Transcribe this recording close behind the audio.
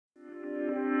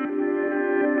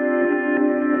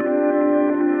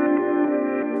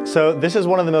So this is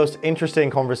one of the most interesting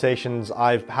conversations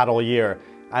I've had all year,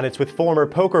 and it's with former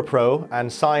poker pro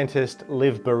and scientist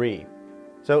Liv Boeree.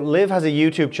 So Liv has a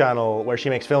YouTube channel where she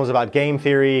makes films about game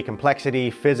theory,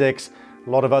 complexity, physics, a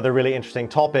lot of other really interesting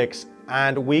topics,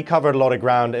 and we covered a lot of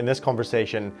ground in this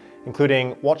conversation,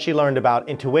 including what she learned about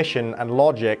intuition and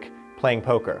logic playing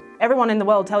poker. Everyone in the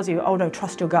world tells you, oh no,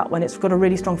 trust your gut. When it's got a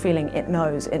really strong feeling, it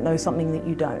knows something that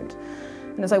you don't.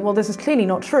 And it's like, well, this is clearly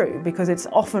not true because it's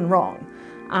often wrong.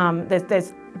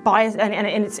 There's bias,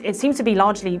 and it seems to be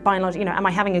largely, by and large, you know, am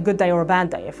I having a good day or a bad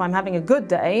day? If I'm having a good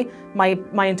day,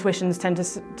 my intuitions tend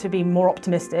to be more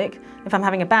optimistic. If I'm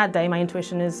having a bad day, my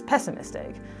intuition is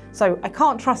pessimistic. So I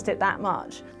can't trust it that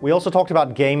much. We also talked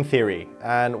about game theory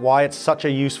and why it's such a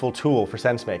useful tool for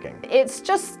sense making. It's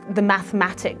just the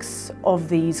mathematics of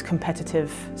these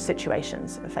competitive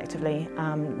situations, effectively,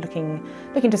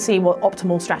 looking to see what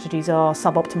optimal strategies are,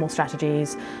 suboptimal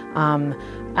strategies,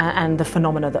 and the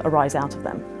phenomena that arise out of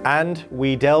them. And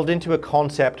we delved into a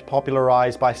concept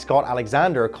popularized by Scott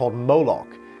Alexander called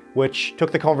Moloch, which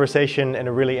took the conversation in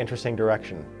a really interesting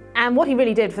direction. And what he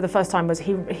really did for the first time was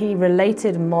he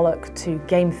related Moloch to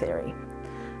game theory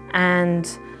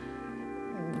and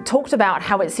talked about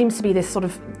how it seems to be this sort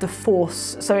of the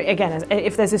force. So again,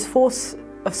 if there's this force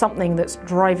of something that's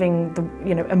driving the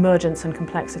emergence and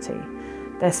complexity,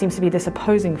 there seems to be this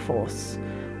opposing force,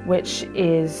 which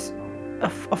is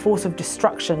a force of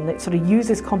destruction that sort of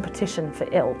uses competition for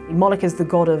ill. Moloch is the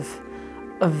god of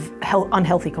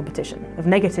unhealthy competition, of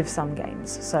negative sum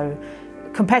games. So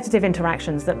competitive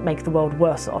interactions that make the world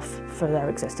worse off for their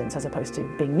existence as opposed to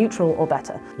being neutral or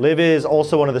better. Liv is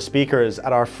also one of the speakers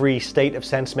at our free State of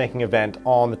Sense Making event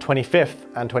on the 25th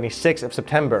and 26th of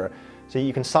September. So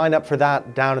you can sign up for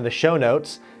that down in the show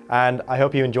notes, and I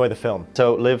hope you enjoy the film.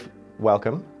 So Liv,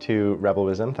 welcome to Rebel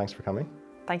Wisdom. Thanks for coming.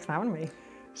 Thanks for having me.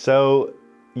 So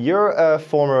you're a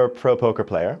former pro poker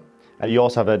player. You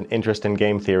also have an interest in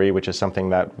game theory, which is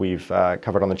something that we've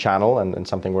covered on the channel and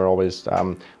something we're always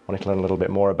wanting to learn a little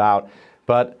bit more about.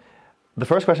 But the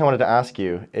first question I wanted to ask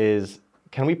you is,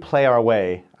 can we play our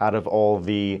way out of all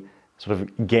the sort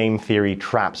of game theory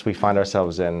traps we find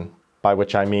ourselves in, by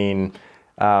which I mean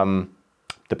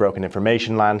the broken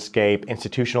information landscape,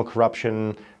 institutional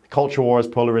corruption, culture wars,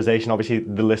 polarization, obviously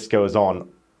the list goes on,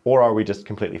 or are we just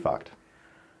completely fucked?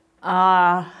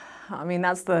 I mean,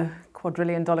 that's the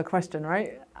quadrillion-dollar question,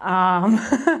 right?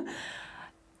 I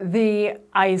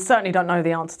certainly don't know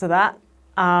the answer to that.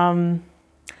 I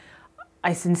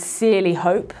sincerely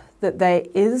hope that there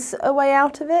is a way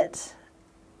out of it.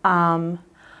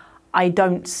 I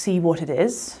don't see what it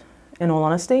is, in all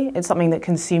honesty. It's something that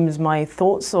consumes my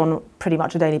thoughts on pretty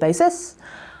much a daily basis.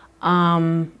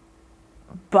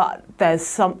 But there's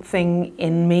something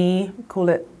in me, call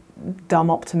it dumb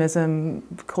optimism,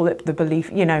 call it the belief,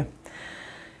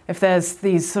 if there's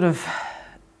these sort of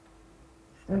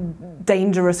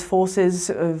dangerous forces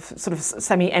of sort of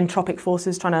semi-entropic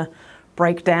forces trying to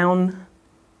break down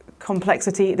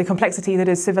the complexity that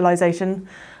is civilization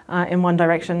in one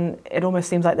direction, it almost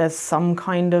seems like there's some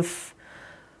kind of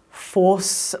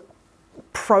force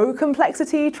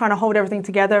pro-complexity trying to hold everything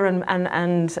together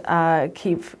and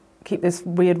keep this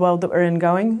weird world that we're in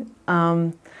going,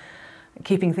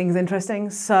 keeping things interesting.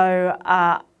 So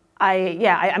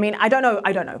I mean, I don't know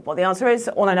what the answer is.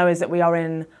 All I know is that we are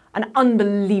in an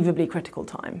unbelievably critical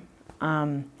time,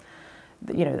 of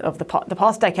the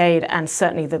past decade and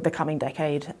certainly the coming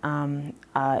decade. We're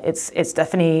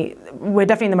definitely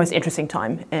in the most interesting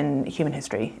time in human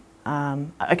history.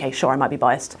 Okay, sure, I might be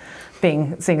biased,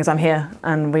 seeing as I'm here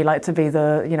and we like to be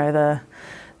the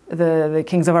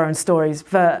kings of our own stories,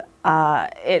 but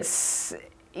shit's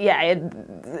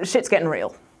getting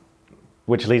real.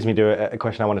 Which leads me to a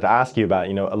question I wanted to ask you about.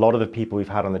 A lot of the people we've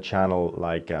had on the channel,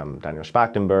 like Daniel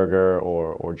Schmachtenberger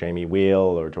or Jamie Wheel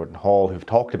or Jordan Hall, who've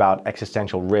talked about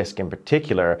existential risk in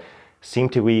particular, seem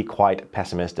to be quite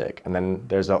pessimistic. And then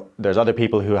there's other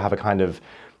people who have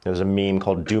there's a meme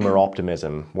called doomer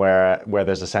optimism, where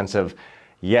there's a sense of,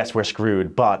 yes, we're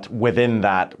screwed, but within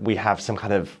that we have some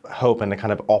kind of hope and a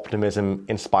kind of optimism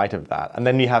in spite of that. And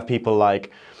then you have people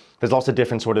like, there's lots of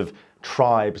different sort of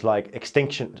tribes like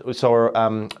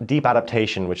deep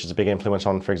adaptation, which is a big influence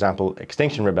on, for example,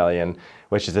 Extinction Rebellion,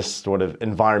 which is this sort of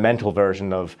environmental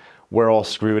version of we're all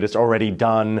screwed, it's already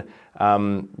done,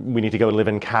 we need to go live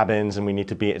in cabins and we need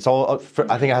to be, I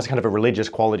think it has kind of a religious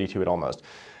quality to it almost.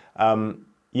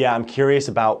 Yeah, I'm curious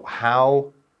about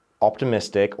how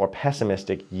optimistic or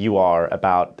pessimistic you are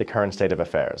about the current state of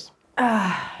affairs.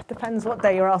 Depends what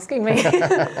day you're asking me.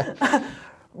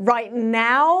 Right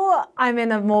now, I'm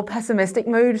in a more pessimistic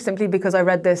mood simply because I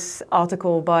read this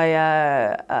article by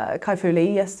Kai-Fu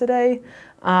Lee yesterday,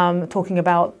 talking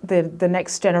about the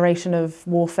next generation of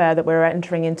warfare that we're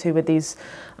entering into with these,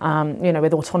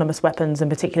 with autonomous weapons and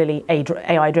particularly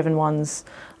AI-driven ones.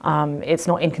 It's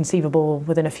not inconceivable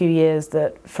within a few years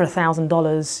that for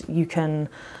 $1,000 you can,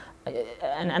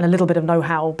 and a little bit of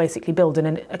know-how, basically build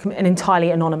an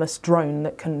entirely anonymous drone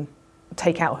that can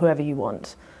take out whoever you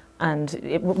want, and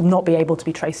it will not be able to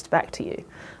be traced back to you.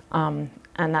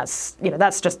 And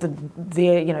that's just the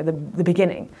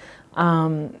beginning.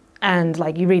 And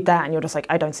like you read that and you're just like,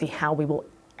 I don't see how we will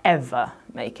ever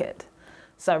make it.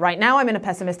 So right now I'm in a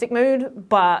pessimistic mood,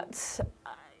 but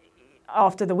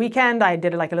after the weekend I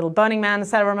did like a little Burning Man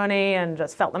ceremony and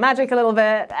just felt the magic a little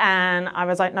bit, and I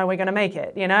was like, no, we're gonna make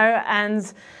it,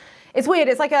 And it's weird,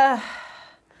 it's like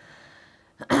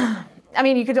I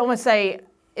mean, you could almost say,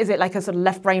 is it like a sort of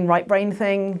left brain, right brain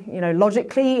thing?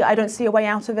 Logically, I don't see a way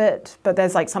out of it, but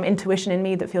there's like some intuition in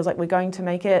me that feels like we're going to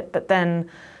make it. But then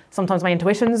sometimes my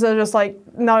intuitions are just like,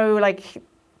 no, like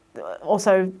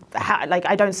also, like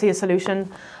I don't see a solution.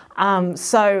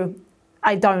 So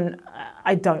I don't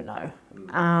know.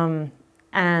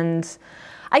 And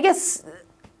I guess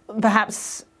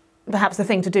perhaps the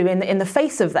thing to do in the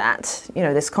face of that,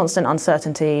 this constant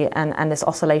uncertainty and this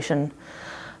oscillation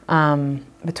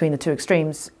between the two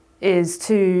extremes, is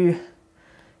to,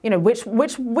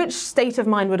 which state of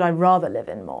mind would I rather live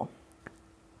in more?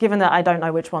 Given that I don't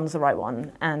know which one's the right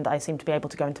one, and I seem to be able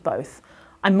to go into both,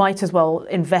 I might as well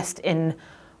invest in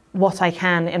what I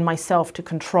can in myself to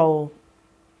control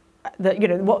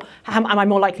am I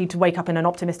more likely to wake up in an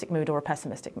optimistic mood or a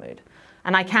pessimistic mood?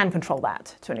 And I can control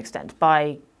that to an extent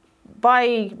by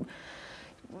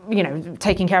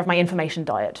taking care of my information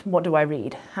diet. What do I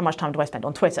read? How much time do I spend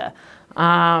on Twitter?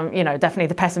 Definitely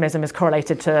the pessimism is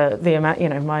correlated to the amount,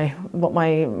 what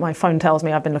my phone tells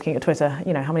me I've been looking at Twitter,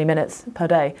 how many minutes per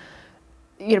day.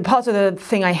 Part of the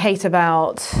thing I hate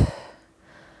about,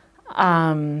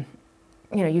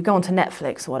 you go onto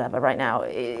Netflix or whatever right now,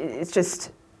 it's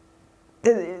just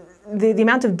the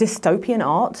amount of dystopian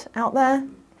art out there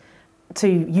to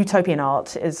utopian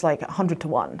art is like 100 to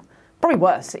 1. Probably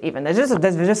worse even. There's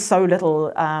just so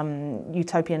little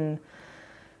utopian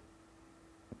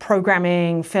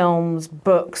programming, films,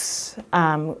 books,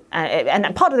 and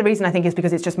part of the reason I think is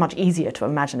because it's just much easier to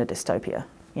imagine a dystopia.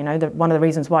 One of the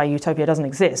reasons why utopia doesn't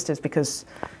exist is because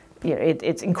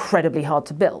it's incredibly hard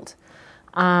to build.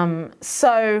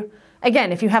 So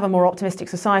again, if you have a more optimistic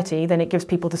society, then it gives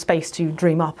people the space to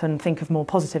dream up and think of more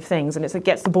positive things, and it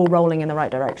gets the ball rolling in the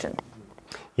right direction.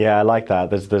 Yeah, I like that.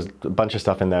 There's a bunch of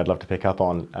stuff in there I'd love to pick up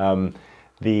on.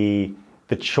 The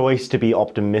choice to be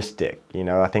optimistic,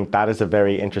 I think that is a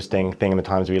very interesting thing in the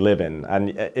times we live in.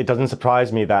 And it doesn't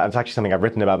surprise me that, it's actually something I've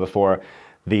written about before,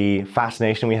 the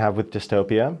fascination we have with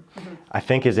dystopia, mm-hmm. I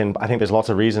think there's lots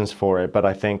of reasons for it, but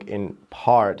I think in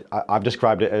part, I've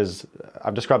described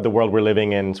the world we're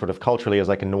living in sort of culturally as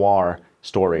like a noir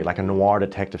story, like a noir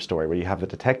detective story, where you have the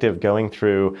detective going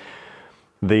through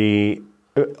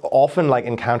often like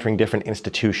encountering different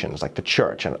institutions like the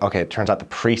church, and okay, it turns out the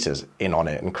priest is in on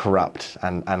it and corrupt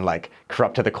and like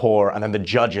corrupt to the core, and then the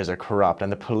judges are corrupt and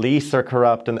the police are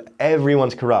corrupt and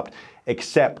everyone's corrupt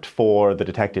except for the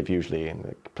detective usually, and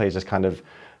it plays this kind of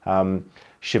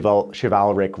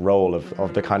chivalric role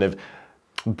of the kind of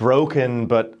broken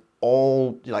but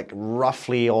all like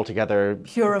roughly altogether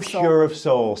pure of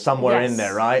soul somewhere in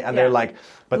there, right? And they're like,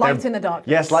 but light in the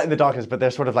darkness. Yes, light in the darkness, but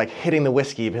they're sort of like hitting the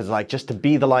whiskey because like just to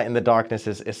be the light in the darkness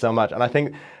is so much. And I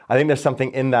think there's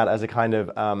something in that as a kind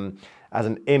of as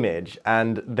an image.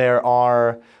 And there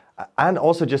are, and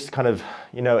also just kind of,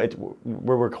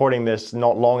 we're recording this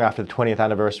not long after the 20th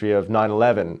anniversary of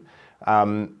 9/11,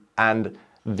 and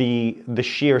the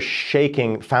sheer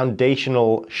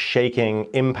foundational shaking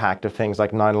impact of things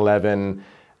like 9/11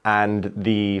 and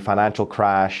the financial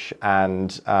crash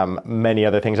and many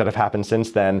other things that have happened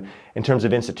since then in terms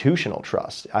of institutional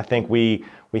trust. I think we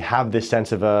have this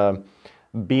sense of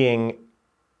being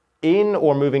in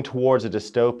or moving towards a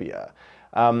dystopia.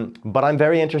 But I'm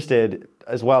very interested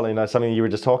as well, something you were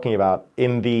just talking about,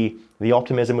 in the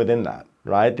optimism within that,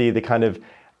 right? The kind of,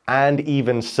 and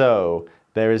even so,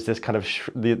 there is this kind of,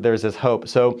 there's this hope.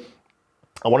 So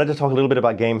I wanted to talk a little bit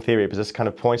about game theory because this kind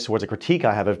of points towards a critique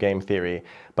I have of game theory.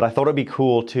 But I thought it'd be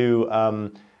cool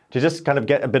to just kind of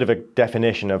get a bit of a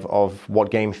definition of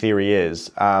what game theory is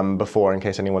before, in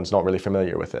case anyone's not really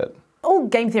familiar with it. All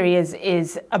game theory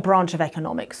is a branch of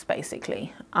economics,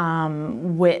 basically,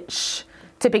 which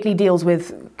typically deals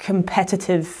with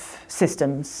competitive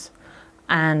systems,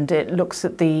 and it looks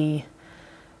at the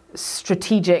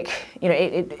strategic,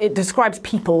 it describes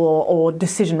people or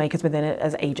decision makers within it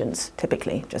as agents,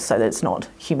 typically, just so that it's not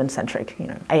human-centric.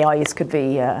 AIs could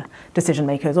be decision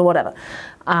makers or whatever,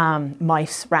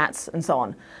 mice, rats, and so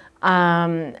on.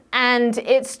 And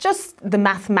it's just the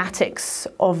mathematics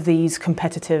of these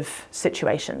competitive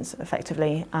situations,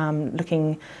 effectively,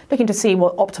 looking to see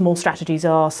what optimal strategies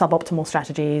are, suboptimal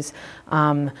strategies,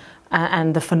 and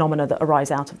the phenomena that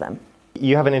arise out of them.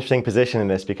 You have an interesting position in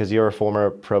this because you're a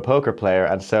former pro poker player,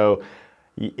 and so,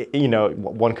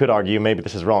 one could argue, maybe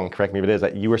this is wrong, correct me if it is,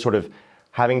 that you were sort of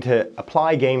having to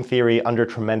apply game theory under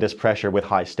tremendous pressure with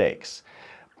high stakes.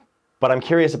 But I'm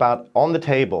curious about, on the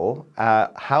table,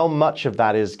 how much of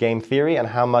that is game theory and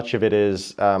how much of it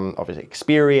is obviously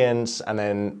experience and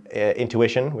then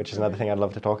intuition, which is another thing I'd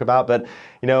love to talk about. But,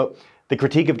 the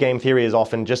critique of game theory is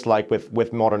often, just like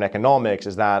with modern economics,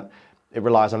 is that it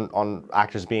relies on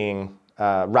actors being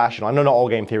rational. I know not all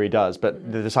game theory does,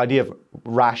 but this idea of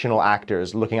rational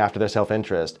actors looking after their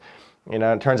self-interest,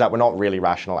 it turns out we're not really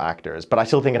rational actors, but I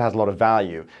still think it has a lot of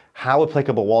value. How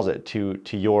applicable was it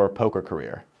to your poker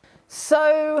career?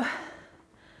 So,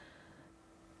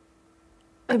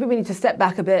 maybe we need to step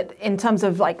back a bit in terms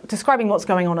of describing what's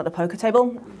going on at the poker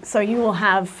table. So you will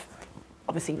have,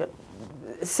 obviously,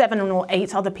 7 or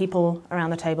 8 other people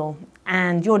around the table,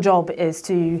 and your job is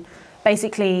to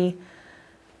basically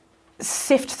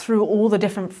sift through all the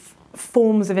different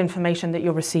forms of information that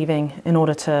you're receiving in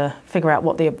order to figure out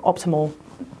what the optimal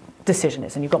decision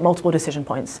is. And you've got multiple decision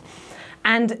points.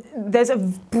 And there's a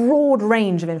broad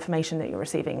range of information that you're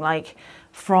receiving, like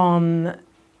from,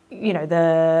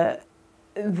 the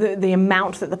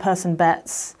amount that the person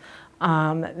bets,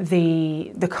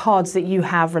 the cards that you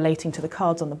have relating to the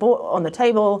cards on the board, on the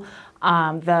table,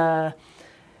 the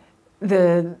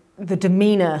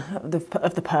demeanor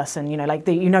of the person,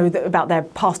 about their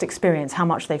past experience, how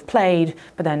much they've played,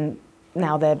 but then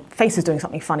now their face is doing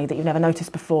something funny that you've never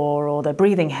noticed before, or they're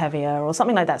breathing heavier, or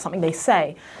something like that, something they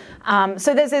say.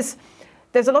 So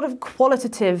there's a lot of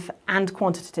qualitative and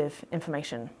quantitative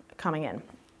information coming in.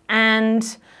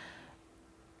 And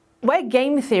where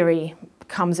game theory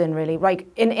comes in, really, like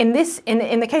in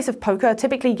the case of poker,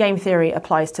 typically game theory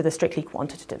applies to the strictly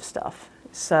quantitative stuff.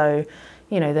 So,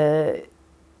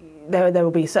 there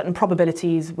will be certain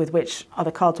probabilities with which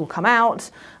other cards will come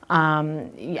out,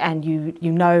 and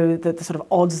you know that the sort of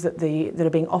odds that are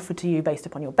being offered to you based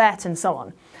upon your bet and so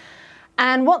on.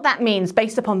 And what that means,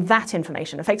 based upon that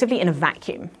information, effectively in a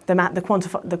vacuum, the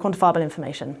quantifiable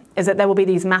information, is that there will be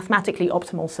these mathematically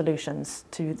optimal solutions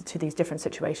to these different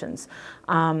situations,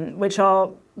 which are,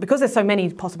 because there's so many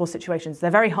possible situations,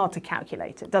 they're very hard to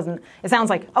calculate. It sounds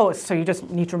like, oh, so you just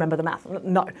need to remember the math.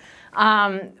 No.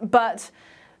 But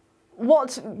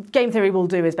what game theory will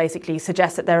do is basically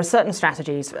suggest that there are certain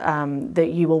strategies that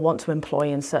you will want to employ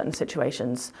in certain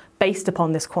situations based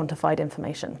upon this quantified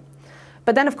information.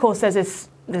 But then, of course, there's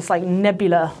this like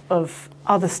nebula of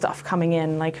other stuff coming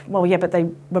in, like, well, yeah, but they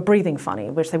were breathing funny,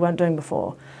 which they weren't doing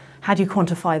before. How do you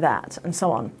quantify that, and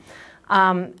so on?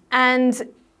 And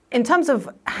in terms of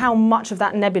how much of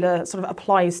that nebula sort of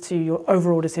applies to your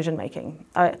overall decision making,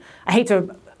 I hate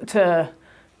to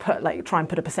try and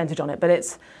put a percentage on it, but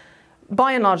it's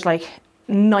by and large like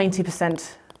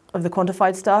 90% of the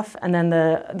quantified stuff, and then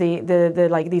the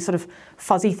like these sort of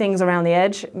fuzzy things around the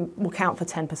edge will count for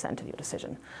 10% of your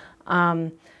decision.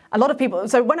 A lot of people,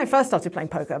 so when I first started playing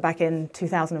poker back in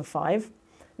 2005,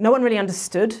 no one really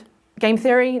understood game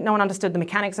theory, no one understood the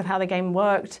mechanics of how the game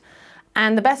worked,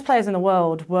 and the best players in the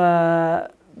world were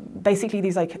basically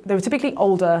these, like, they were typically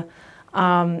older,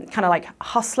 kind of like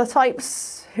hustler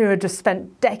types who had just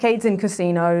spent decades in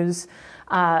casinos,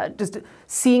 just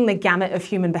seeing the gamut of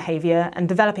human behavior and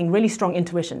developing really strong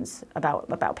intuitions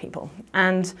about people.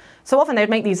 And so often they'd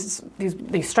make these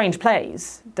strange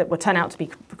plays that would turn out to be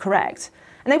correct,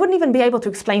 and they wouldn't even be able to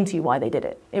explain to you why they did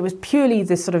it. It was purely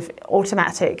this sort of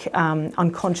automatic,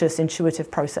 unconscious,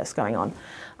 intuitive process going on,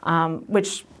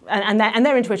 and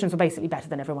their intuitions were basically better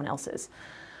than everyone else's.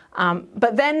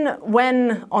 But then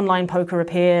when online poker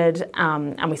appeared,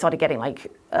 and we started getting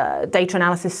like data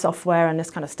analysis software and this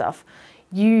kind of stuff,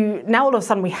 now all of a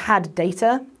sudden we had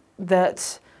data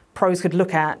that pros could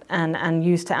look at and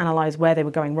use to analyze where they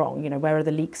were going wrong, where are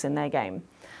the leaks in their game.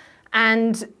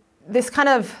 And this kind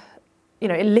of,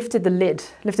 it lifted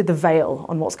the veil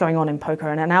on what's going on in poker,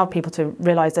 and allowed people to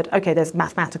realize that, okay, there's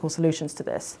mathematical solutions to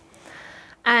this.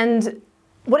 And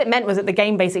what it meant was that the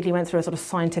game basically went through a sort of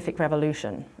scientific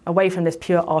revolution, away from this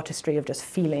pure artistry of just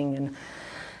feeling and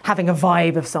having a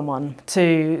vibe of someone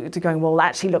to going, well,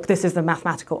 actually, look, this is the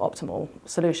mathematical optimal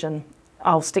solution.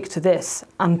 I'll stick to this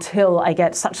until I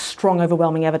get such strong,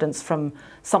 overwhelming evidence from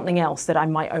something else that I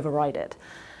might override it.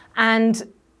 And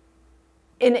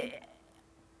in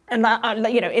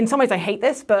some ways I hate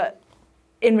this, but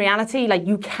in reality, like,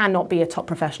 you cannot be a top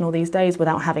professional these days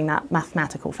without having that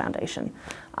mathematical foundation.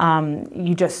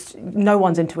 No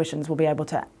one's intuitions will be able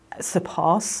to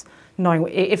surpass knowing.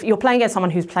 If you're playing against someone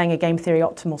who's playing a game theory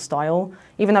optimal style,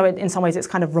 even though in some ways it's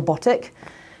kind of robotic,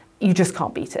 you just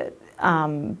can't beat it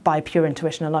by pure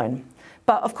intuition alone.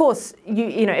 But of course,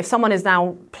 if someone is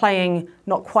now playing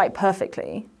not quite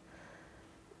perfectly,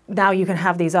 now you can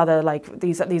have these other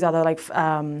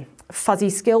fuzzy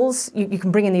skills. You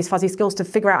can bring in these fuzzy skills to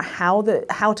figure out how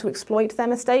to exploit their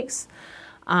mistakes.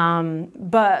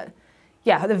 But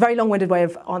yeah, the very long-winded way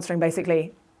of answering,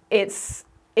 basically, it's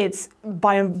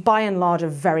by and large a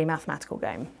very mathematical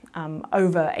game,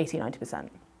 over 80–90%.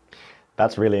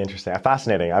 That's really interesting,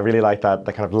 fascinating. I really like that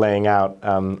kind of laying out.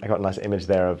 I got a nice image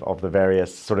there of the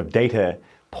various sort of data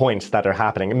points that are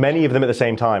happening, many of them at the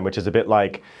same time, which is a bit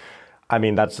like, I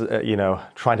mean, that's,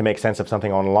 trying to make sense of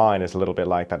something online is a little bit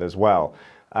like that as well.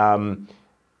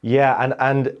 Yeah,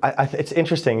 and it's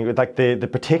interesting, like the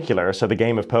particular, so the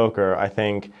game of poker, I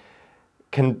think,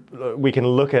 we can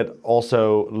look at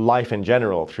also life in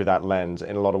general through that lens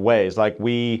in a lot of ways. I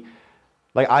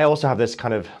also have this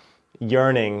kind of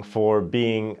yearning for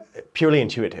being purely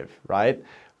intuitive, right?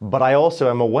 But I also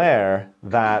am aware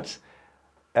that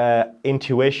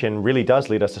intuition really does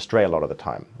lead us astray a lot of the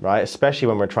time, right? Especially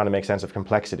when we're trying to make sense of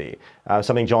complexity.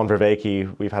 Something John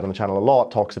Vervaeke, we've had on the channel a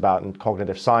lot, talks about in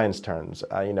cognitive science terms.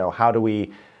 How do we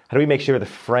make sure the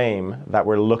frame that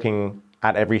we're looking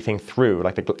at everything through,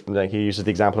 like he uses the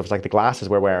example of like the glasses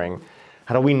we're wearing,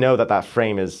 how do we know that that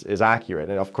frame is accurate?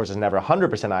 And of course, it's never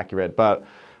 100% accurate, but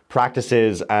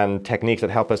practices and techniques that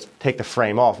help us take the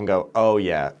frame off and go, oh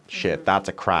yeah, shit, that's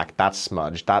a crack, that's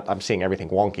smudged, I'm seeing everything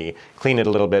wonky, clean it a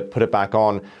little bit, put it back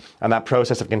on. And that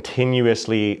process of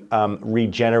continuously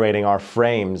regenerating our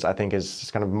frames, I think, is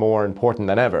kind of more important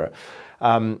than ever.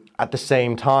 At the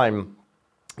same time,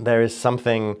 there is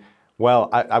something, well,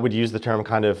 I would use the term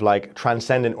kind of like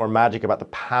transcendent or magic about the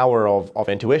power of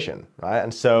intuition, right?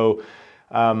 And so,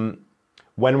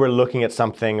 when we're looking at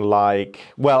something like,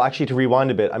 well, actually, to rewind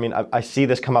a bit, I mean, I see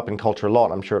this come up in culture a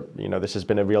lot. I'm sure, this has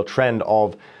been a real trend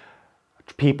of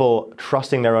people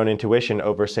trusting their own intuition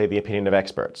over, say, the opinion of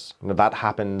experts. That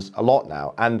happens a lot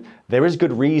now. And there is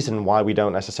good reason why we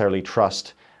don't necessarily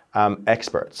trust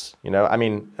experts.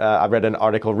 I read an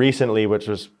article recently which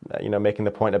was, making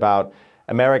the point about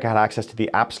America had access to the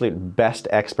absolute best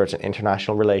experts in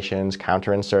international relations,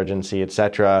 counterinsurgency,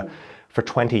 etc., for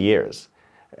 20 years.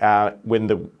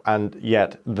 And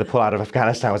yet the pullout of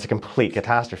Afghanistan was a complete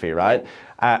catastrophe, right?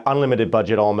 Unlimited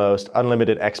budget almost,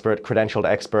 unlimited credentialed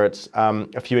experts.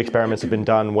 A few experiments have been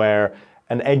done where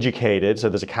an educated, so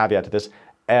there's a caveat to this,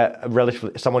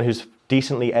 someone who's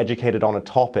decently educated on a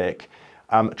topic,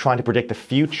 trying to predict the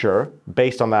future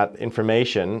based on that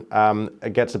information,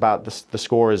 gets about, the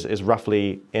score is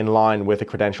roughly in line with a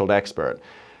credentialed expert.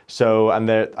 So, and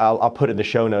I'll put in the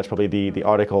show notes probably the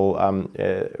article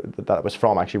that it was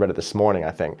from. I actually read it this morning,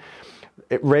 I think.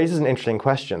 It raises an interesting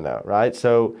question though, right?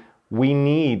 So we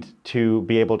need to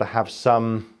be able to have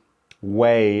some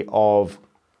way of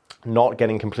not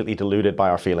getting completely deluded by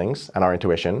our feelings and our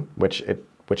intuition, which it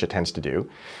tends to do.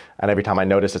 And every time I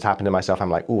notice it's happened to myself, I'm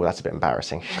like, ooh, that's a bit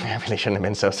embarrassing. I really shouldn't have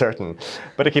been so certain.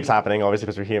 But it keeps happening, obviously,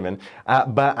 because we're human.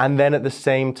 And then at the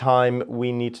same time,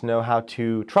 we need to know how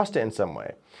to trust it in some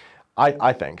way.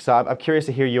 I think. So I'm curious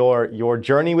to hear your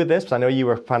journey with this, because I know you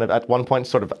were kind of at one point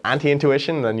sort of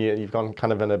anti-intuition, and you've gone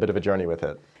kind of in a bit of a journey with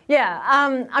it. Yeah,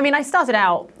 I mean, I started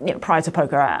out, prior to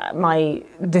poker, my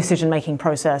decision-making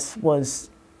process was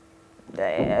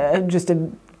just a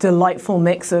delightful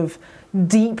mix of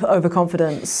deep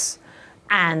overconfidence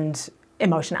and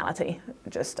emotionality.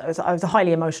 I was a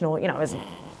highly emotional, I was a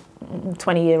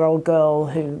 20-year-old girl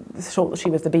who thought she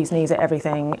was the bee's knees at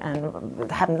everything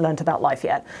and hadn't learnt about life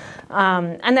yet.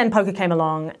 And then poker came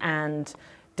along and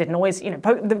didn't always,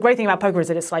 the great thing about poker is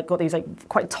that it's like got these like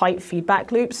quite tight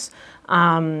feedback loops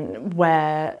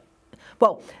where,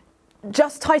 well,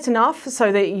 just tight enough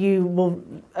so that you will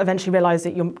eventually realize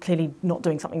that you're clearly not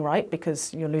doing something right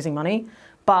because you're losing money,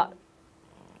 but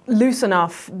loose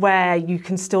enough where you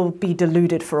can still be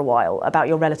deluded for a while about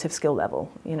your relative skill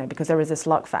level, because there is this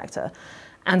luck factor.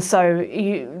 And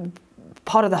so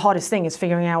part of the hardest thing is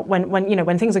figuring out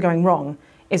when things are going wrong,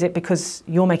 is it because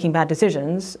you're making bad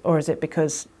decisions or is it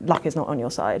because luck is not on your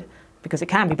side? Because it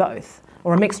can be both.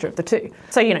 or a mixture of the two.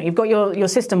 So, you know, you've got your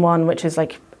system one, which is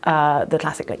like the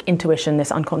classic like intuition,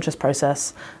 this unconscious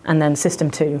process, and then system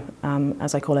two,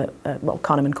 as I call it, well,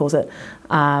 Kahneman calls it,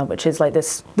 which is like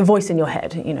the voice in your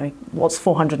head, you know, what's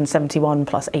 471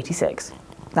 plus 86?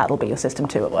 That'll be your system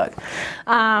two at work.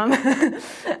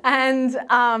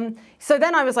 So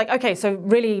then I was like, okay, so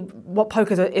really what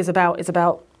poker is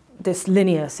about this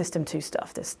linear system two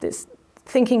stuff, this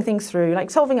thinking things through, like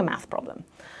solving a math problem,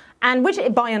 and which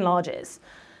it by and large is.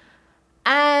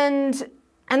 And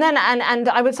then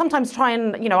I would sometimes try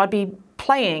and, you know, I'd be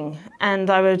playing and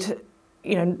I would,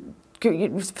 you know,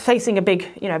 facing a big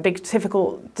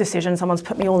difficult decision. Someone's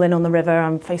put me all in on the river.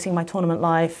 I'm facing my tournament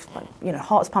life, like, you know,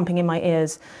 heart's pumping in my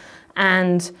ears,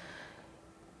 and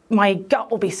my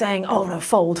gut will be saying, oh no,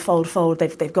 fold, fold, fold,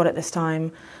 they've got it this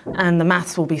time. And the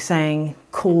maths will be saying,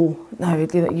 cool, no,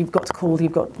 you've got to call,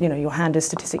 you've got, you know, your hand is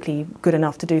statistically good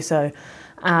enough to do so.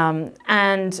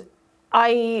 And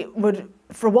I would,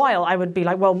 for a while, I would be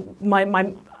like, well,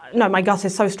 my gut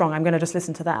is so strong, I'm going to just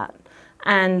listen to that.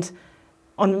 And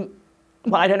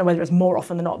well, I don't know whether it's more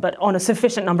often than not, but on a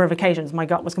sufficient number of occasions, my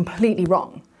gut was completely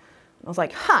wrong. I was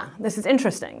like, this is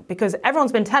interesting, because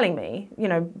everyone's been telling me, you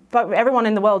know, but everyone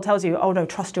in the world tells you, oh no,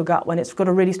 trust your gut. When it's got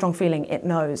a really strong feeling, it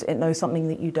knows something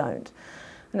that you don't.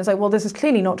 And it's like, well, this is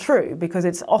clearly not true, because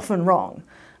it's often wrong.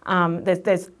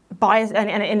 There's bias,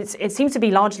 and it seems to be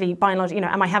largely, by and large, you know,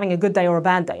 am I having a good day or a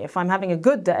bad day? If I'm having a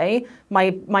good day,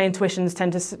 my intuitions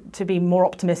tend to be more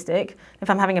optimistic. If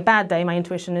I'm having a bad day, my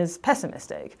intuition is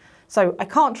pessimistic. So I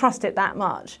can't trust it that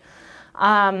much.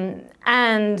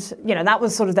 And, you know, that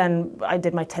was sort of then, I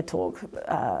did my TED Talk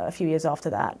a few years after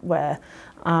that, where,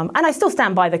 and I still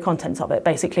stand by the contents of it.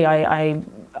 Basically, I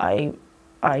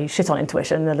shit on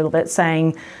intuition a little bit,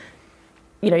 saying,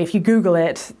 you know, if you Google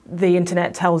it, the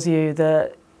internet tells you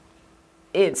that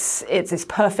it's this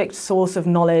perfect source of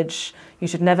knowledge. You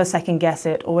should never second guess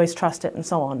it, always trust it, and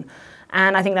so on.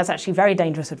 And I think that's actually very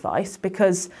dangerous advice,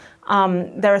 because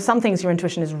there are some things your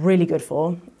intuition is really good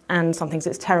for, and some things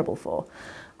it's terrible for.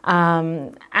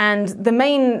 And the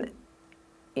main,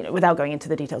 you know, without going into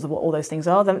the details of what all those things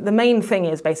are, the main thing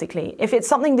is basically, if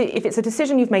it's a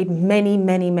decision you've made many,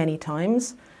 many, many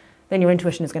times, then your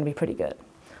intuition is going to be pretty good.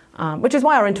 Which is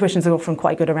why our intuitions are often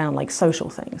quite good around like social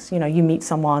things. You know, you meet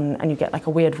someone and you get like a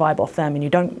weird vibe off them and you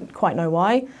don't quite know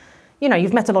why. You know,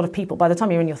 you've met a lot of people. By the time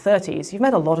you're in your 30s, you've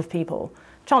met a lot of people.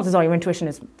 Chances are your intuition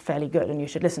is fairly good and you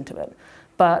should listen to it.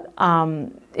 But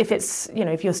if it's, you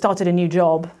know, if you've started a new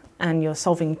job and you're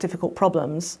solving difficult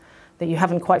problems that you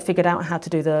haven't quite figured out how to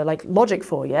do the like logic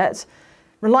for yet,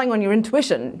 relying on your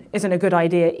intuition isn't a good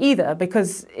idea either,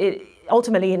 because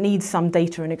ultimately it needs some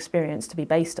data and experience to be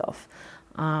based off.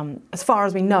 As far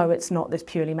as we know, it's not this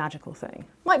purely magical thing.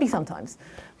 Might be sometimes,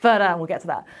 but we'll get to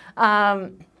that.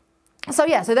 So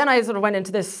yeah, so then I sort of went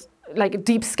into this like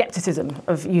deep skepticism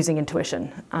of using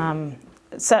intuition.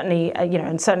 Certainly, you know,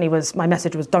 and certainly my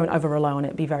message was don't over-rely on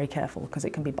it, be very careful, because it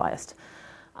can be biased.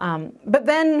 But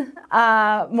then,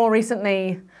 more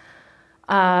recently,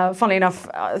 funnily enough,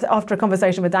 after a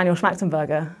conversation with Daniel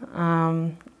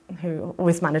Schmachtenberger, who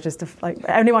always manages to, like,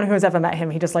 anyone who has ever met him,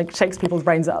 he just like shakes people's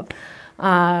brains up.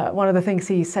 One of the things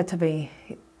he said to me,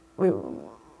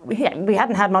 we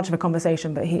hadn't had much of a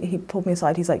conversation, but he pulled me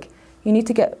aside. He's like, you need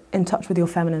to get in touch with your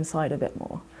feminine side a bit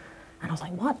more. And I was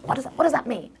like, what? What does that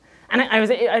mean? And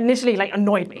it initially like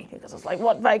annoyed me, because I was like,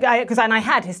 what? Because I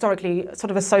had historically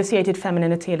sort of associated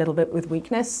femininity a little bit with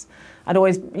weakness. I've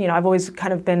always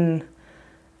kind of been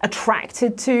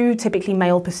attracted to typically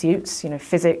male pursuits, you know,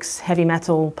 physics, heavy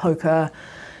metal, poker,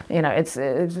 you know, it's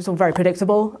all very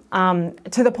predictable.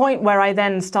 To the point where I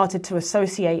then started to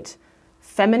associate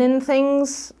feminine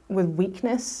things with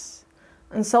weakness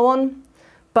and so on.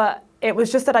 But it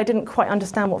was just that I didn't quite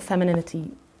understand what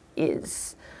femininity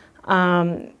is.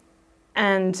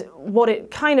 And what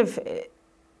it kind of,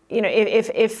 you know,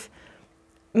 if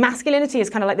masculinity is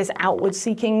kind of like this outward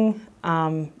seeking,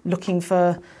 looking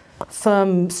for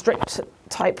firm, strict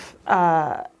type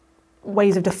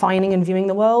ways of defining and viewing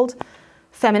the world,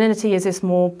 femininity is this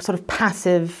more sort of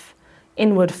passive,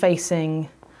 inward facing,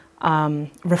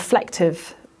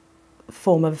 reflective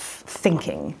form of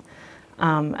thinking,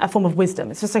 a form of wisdom.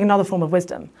 It's just like another form of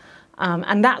wisdom.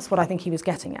 And that's what I think he was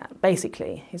getting at,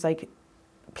 basically. He's like,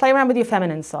 play around with your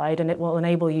feminine side and it will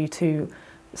enable you to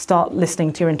start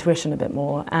listening to your intuition a bit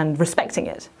more and respecting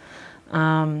it.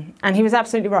 And he was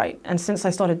absolutely right. And since I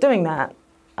started doing that,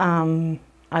 I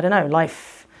don't know,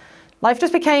 life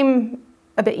just became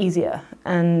a bit easier.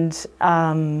 And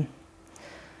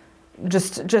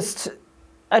just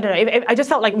I don't know. I just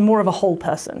felt like more of a whole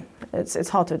person. It's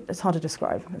hard to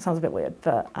describe. It sounds a bit weird,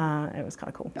 but it was kind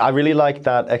of cool. I really like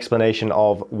that explanation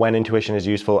of when intuition is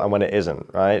useful and when it isn't.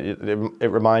 Right?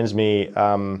 It reminds me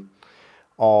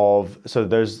so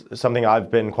there's something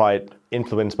I've been quite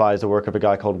influenced by is the work of a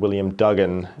guy called William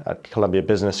Duggan at Columbia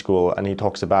Business School, and he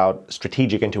talks about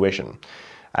strategic intuition.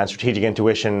 And strategic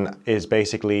intuition is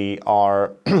basically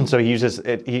so he uses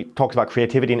it, he talks about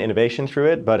creativity and innovation through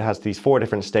it, but has these 4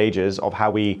 different stages of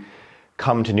how we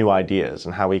come to new ideas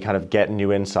and how we kind of get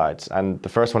new insights. And the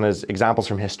first one is examples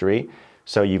from history.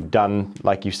 So you've done,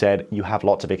 like you said, you have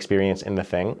lots of experience in the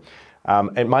thing.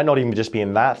 It might not even just be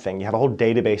in that thing. You have a whole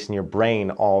database in your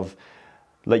brain of,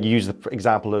 like you use the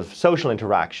example of social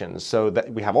interactions. So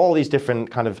that we have all these different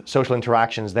kind of social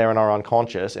interactions there in our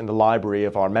unconscious, in the library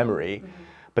of our memory. Mm-hmm.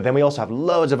 But then we also have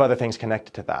loads of other things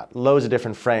connected to that, loads of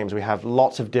different frames. We have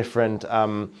lots of different,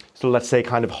 so let's say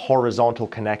kind of horizontal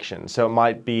connections. So it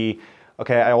might be,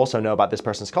 okay, I also know about this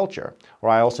person's culture, or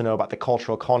I also know about the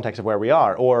cultural context of where we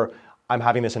are, or I'm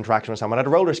having this interaction with someone at a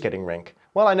roller skating rink.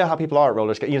 Well, I know how people are at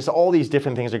roller skating. So all these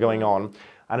different things are going on.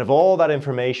 And of all that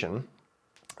information,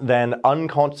 then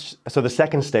so the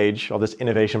second stage of this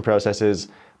innovation process is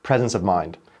presence of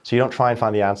mind. So you don't try and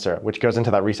find the answer, which goes into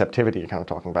that receptivity you're kind of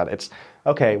talking about. It's,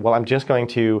 okay, well, I'm just going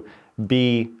to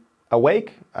be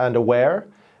awake and aware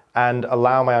and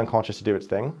allow my unconscious to do its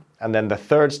thing. And then the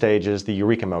third stage is the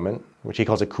eureka moment, which he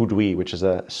calls a coup d'oeil, which is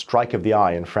a strike of the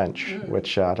eye in French,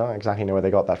 which I don't exactly know where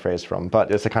they got that phrase from, but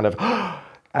it's a kind of,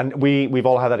 and we've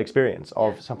all had that experience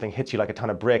of something hits you like a ton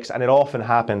of bricks, and it often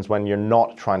happens when you're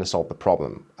not trying to solve the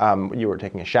problem. You were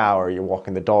taking a shower, you're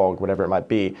walking the dog, whatever it might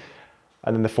be.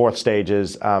 And then the fourth stage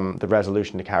is the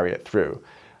resolution to carry it through.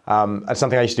 It's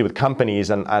something I used to do with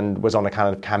companies and was on a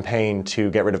kind of campaign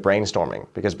to get rid of brainstorming,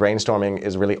 because brainstorming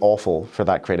is really awful for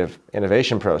that creative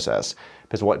innovation process.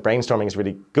 Because what brainstorming is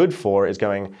really good for is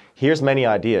going, here's many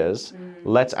ideas,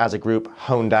 let's as a group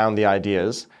hone down the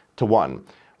ideas to one.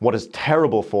 What is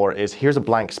terrible for is, here's a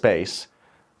blank space,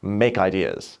 make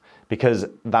ideas. Because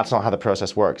that's not how the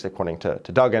process works, according to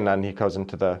Duggan, and he goes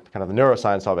into the kind of the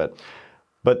neuroscience of it.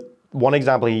 But one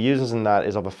example he uses in that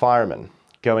is of a fireman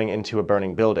going into a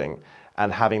burning building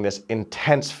and having this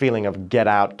intense feeling of get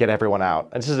out, get everyone out.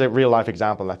 And this is a real life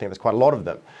example, and I think there's quite a lot of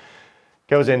them.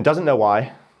 Goes in, doesn't know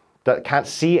why, can't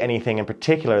see anything in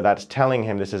particular that's telling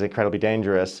him this is incredibly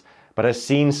dangerous, but has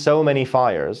seen so many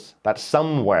fires that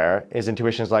somewhere his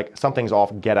intuition is like, something's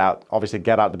off, get out. Obviously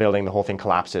get out the building, the whole thing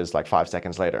collapses like 5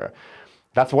 seconds later.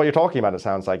 That's what you're talking about, it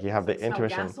sounds like. You have the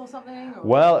intuition. Gas or something?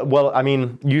 Or? Well, I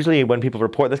mean, usually when people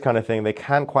report this kind of thing, they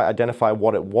can't quite identify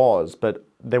what it was, but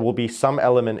there will be some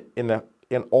element in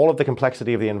all of the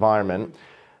complexity of the environment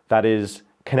that is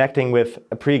connecting with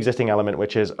a pre-existing element,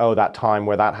 which is, oh, that time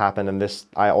where that happened, and this,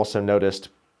 I also noticed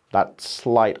that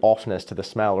slight offness to the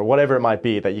smell, or whatever it might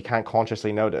be that you can't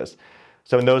consciously notice.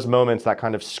 So in those moments, that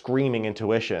kind of screaming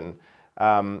intuition,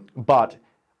 but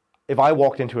if I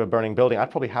walked into a burning building, I'd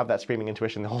probably have that screaming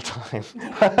intuition the whole time.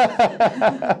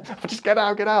 Just get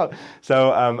out, get out. So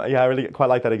yeah, I really quite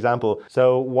like that example.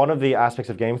 So one of the aspects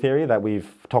of game theory that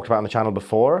we've talked about on the channel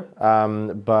before,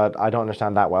 but I don't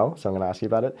understand that well, so I'm going to ask you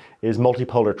about it, is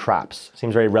multipolar traps.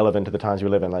 Seems very relevant to the times we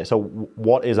live in. Like, so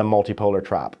what is a multipolar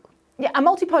trap? Yeah, a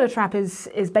multipolar trap is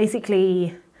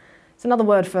basically, it's another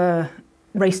word for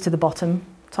race to the bottom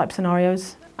type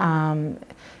scenarios.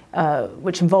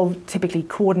 Which involve typically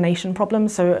coordination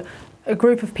problems. So a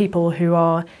group of people who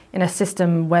are in a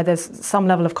system where there's some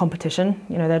level of competition,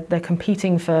 you know, they're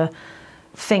competing for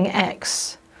thing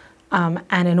X,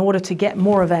 and in order to get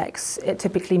more of X, it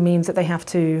typically means that they have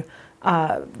to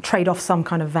trade off some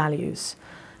kind of values.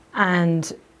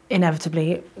 And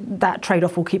inevitably, that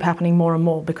trade-off will keep happening more and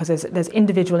more because there's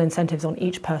individual incentives on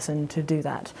each person to do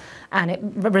that. And it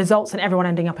results in everyone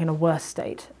ending up in a worse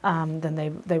state than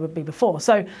they would be before.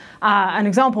 So an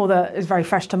example that is very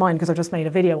fresh to mind, because I've just made a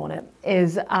video on it,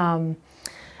 is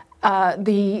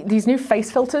these new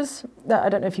face filters that I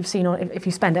don't know if you've seen, if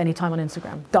you spend any time on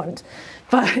Instagram, don't.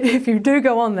 But if you do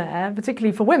go on there,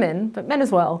 particularly for women, but men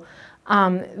as well,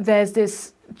 there's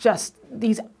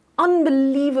these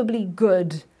unbelievably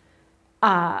good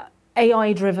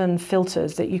AI-driven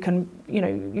filters that you can,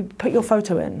 you put your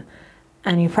photo in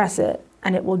and you press it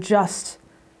and it will just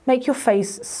make your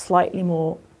face slightly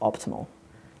more optimal.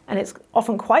 And it's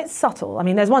often quite subtle. I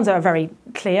mean, there's ones that are very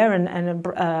clear and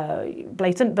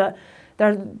blatant, but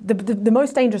the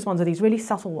most dangerous ones are these really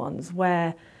subtle ones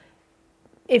where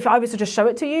if I was to just show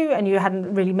it to you and you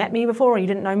hadn't really met me before or you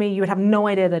didn't know me, you would have no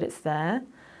idea that it's there.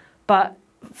 But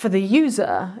for the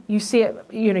user, you see it,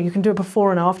 you can do a before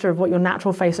and after of what your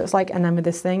natural face looks like, and then with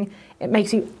this thing, it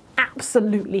makes you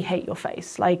absolutely hate your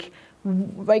face. Like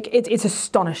it's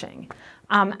astonishing.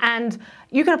 And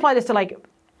you can apply this to like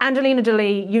Angelina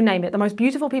Jolie, you name it, the most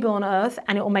beautiful people on earth,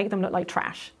 and it will make them look like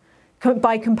trash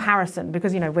by comparison,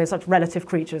 because, you know, we're such relative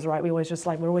creatures, right? We're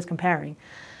always comparing.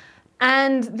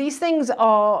 And these things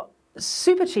are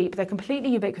super cheap. They're completely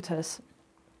ubiquitous.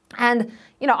 And,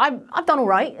 you know, I've done all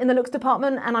right in the looks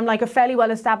department, and I'm like a fairly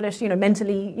well-established, you know,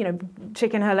 mentally, you know,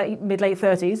 chick in her mid-late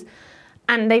 30s,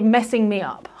 and they're messing me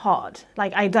up hard.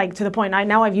 Like to the point,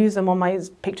 now I've used them on my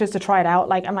pictures to try it out.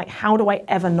 Like, I'm like, how do I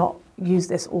ever not use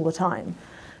this all the time?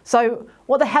 So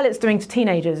what the hell it's doing to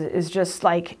teenagers is just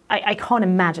like, I can't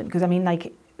imagine, because I mean,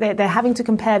 like, they're having to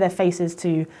compare their faces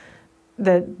to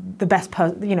the best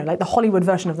person, you know, like the Hollywood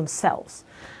version of themselves.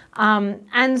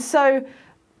 And so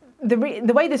the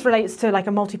way this relates to like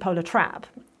a multipolar trap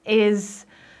is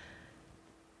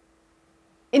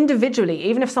individually,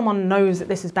 even if someone knows that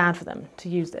this is bad for them to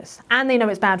use this, and they know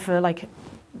it's bad for like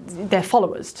their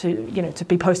followers to, you know, to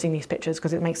be posting these pictures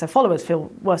because it makes their followers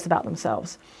feel worse about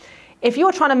themselves. If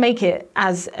you're trying to make it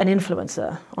as an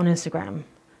influencer on Instagram,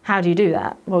 how do you do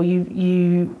that? Well,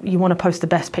 you want to post the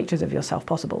best pictures of yourself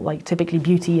possible. Like, typically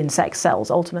beauty and sex sells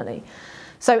ultimately.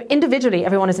 So individually,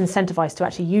 everyone is incentivized to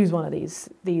actually use one of these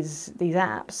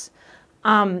apps.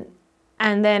 And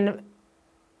then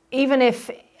even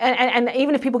if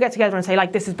people get together and say,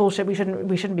 like, this is bullshit, we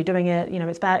shouldn't be doing it, you know,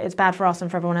 it's bad for us and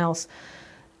for everyone else,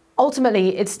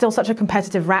 ultimately it's still such a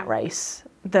competitive rat race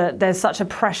that there's such a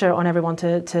pressure on everyone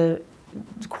to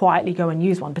quietly go and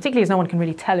use one, particularly as no one can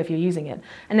really tell if you're using it.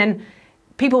 And then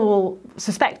people will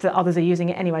suspect that others are using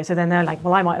it anyway, so then they're like,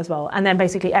 well, I might as well. And then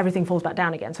basically everything falls back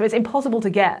down again. So it's impossible to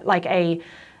get like a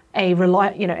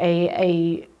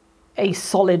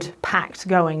solid pact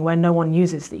going where no one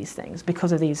uses these things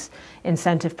because of these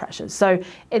incentive pressures. So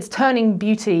it's turning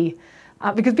beauty,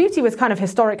 because beauty was kind of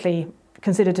historically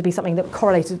considered to be something that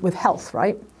correlated with health,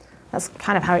 right? That's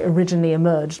kind of how it originally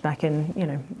emerged back in, you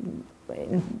know,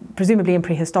 presumably in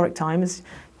prehistoric times.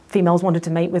 Females wanted to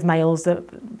mate with males that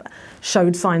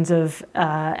showed signs of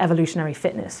evolutionary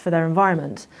fitness for their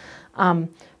environment.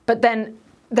 But then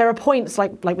there are points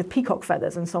like with peacock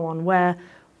feathers and so on, where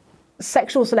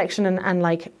sexual selection and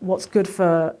like what's good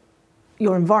for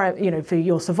your environment, you know, for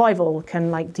your survival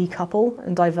can like decouple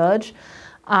and diverge.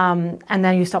 And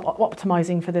then you start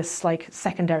optimizing for this like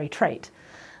secondary trait.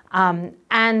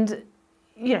 And,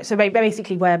 you know, so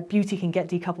basically where beauty can get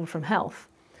decoupled from health.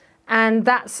 And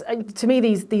that's, to me,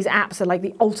 these apps are like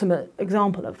the ultimate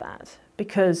example of that,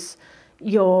 because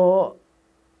we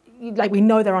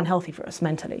know they're unhealthy for us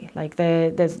mentally. Like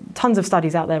there's tons of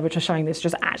studies out there which are showing this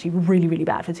just actually really, really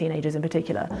bad for teenagers in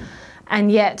particular.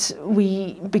 And yet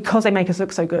because they make us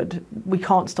look so good, we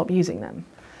can't stop using them.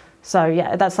 So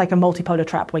yeah, that's like a multipolar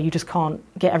trap where you just can't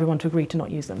get everyone to agree to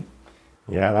not use them.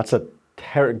 Yeah, that's a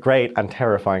great and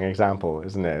terrifying example,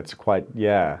 isn't it? It's quite,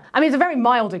 yeah. I mean, it's a very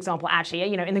mild example, actually.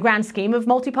 You know, in the grand scheme of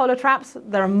multipolar traps,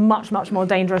 there are much, much more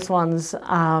dangerous ones,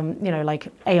 you know, like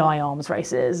AI arms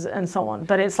races and so on.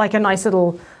 But it's like a nice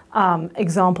little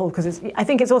example, because I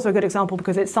think it's also a good example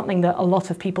because it's something that a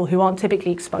lot of people who aren't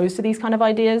typically exposed to these kind of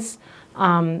ideas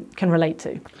can relate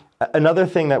to. Another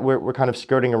thing that we're kind of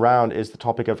skirting around is the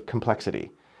topic of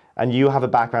complexity. And you have a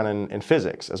background in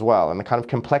physics as well, and the kind of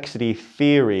complexity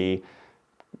theory,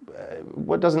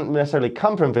 what doesn't necessarily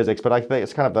come from physics, but I think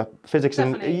it's kind of the physics.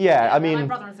 Definitely. Yeah, I mean, like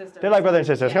brother and sister. They're like brother and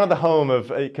sister. It's kind of the home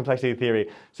of complexity theory.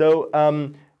 So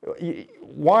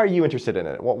why are you interested in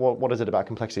it? What is it about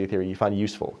complexity theory you find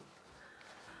useful?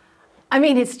 I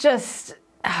mean, it's just,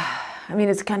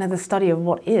 it's kind of the study of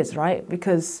what is, right?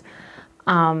 Because,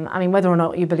 I mean, whether or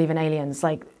not you believe in aliens,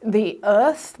 like the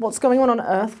Earth, what's going on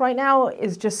Earth right now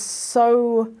is just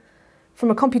so, from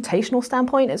a computational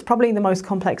standpoint, it's probably the most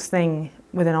complex thing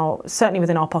certainly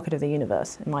within our pocket of the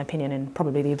universe, in my opinion, and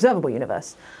probably the observable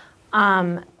universe.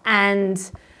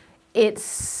 And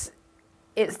it's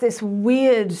this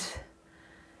weird,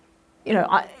 you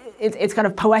know, it's kind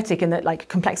of poetic in that, like,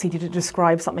 complexity to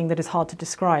describe something that is hard to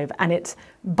describe, and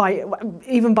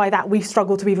even by that we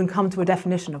struggle to even come to a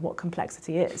definition of what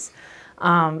complexity is.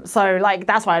 So like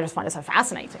that's why I just find it so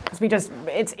fascinating, because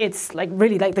it's like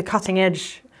really like the cutting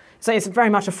edge. So it's very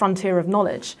much a frontier of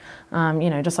knowledge. You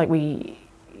know, just like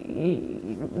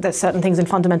there's certain things in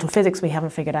fundamental physics we haven't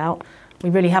figured out.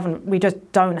 We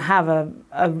just don't have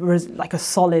a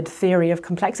solid theory of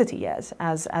complexity yet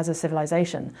as a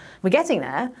civilization. We're getting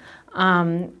there.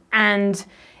 And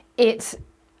it,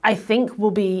 I think, will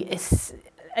be,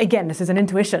 again, this is an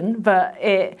intuition, but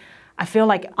I feel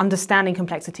like understanding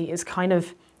complexity is kind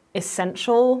of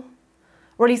essential,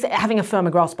 or at least having a firmer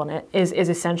grasp on it is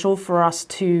essential for us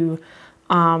to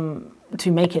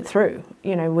to make it through.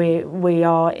 You know, we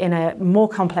are in a more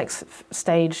complex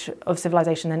stage of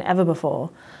civilization than ever before,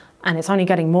 and it's only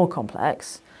getting more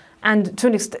complex. And to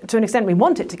an extent, we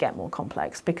want it to get more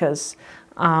complex because,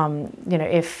 you know,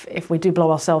 if we do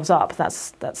blow ourselves up,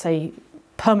 that's a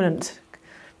permanent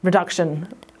reduction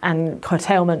and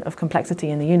curtailment of complexity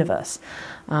in the universe,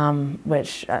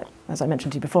 which, as I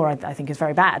mentioned to you before, I think is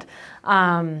very bad.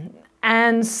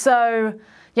 And so,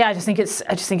 yeah, I just think it's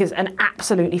an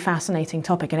absolutely fascinating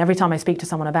topic. And every time I speak to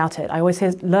someone about it, I always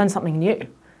learn something new.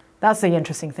 That's the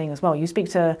interesting thing as well. You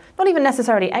speak to not even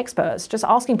necessarily experts, just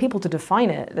asking people to define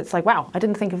it. It's like, wow, I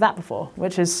didn't think of that before,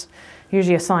 which is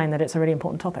usually a sign that it's a really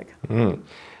important topic. Mm.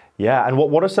 Yeah, and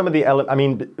what are some of the elements, I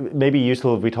mean, maybe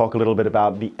useful if we talk a little bit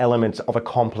about the elements of a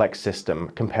complex system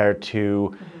compared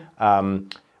to,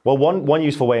 well, one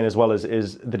useful way in as well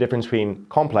is the difference between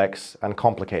complex and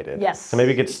complicated. Yes. So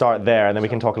maybe we could start there, and then we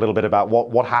can talk a little bit about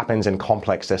what happens in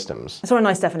complex systems. I saw a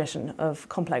nice definition of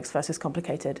complex versus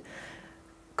complicated.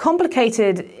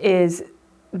 Complicated is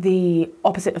the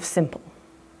opposite of simple.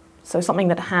 So something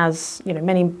that has, you know,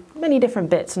 many different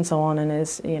bits and so on, and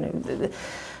is, you know,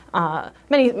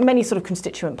 many sort of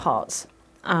constituent parts.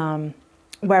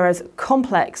 Whereas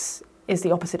complex is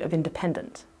the opposite of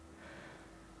independent.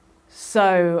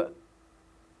 So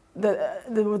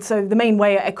the main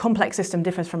way a complex system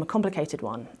differs from a complicated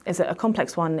one is that a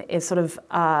complex one is sort of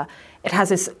it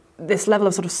has this level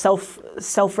of sort of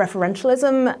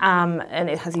self-referentialism, and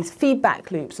it has these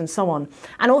feedback loops and so on,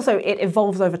 and also it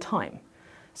evolves over time.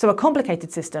 So a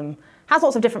complicated system has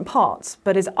lots of different parts,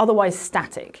 but is otherwise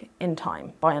static in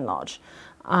time by and large.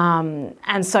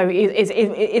 And so it's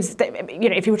you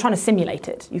know, if you were trying to simulate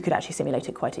it, you could actually simulate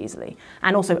it quite easily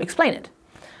and also explain it.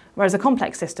 Whereas a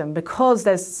complex system, because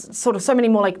there's sort of so many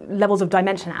more like levels of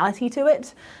dimensionality to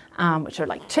it, which are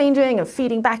like changing and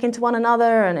feeding back into one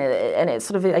another, and it's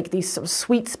sort of like these sort of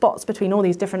sweet spots between all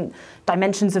these different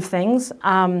dimensions of things,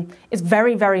 it's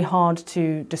very, very hard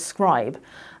to describe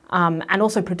and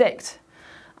also predict,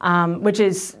 which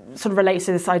is sort of relates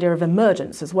to this idea of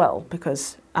emergence as well,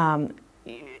 because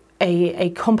a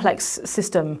complex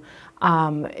system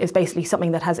is basically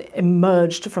something that has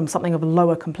emerged from something of a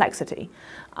lower complexity.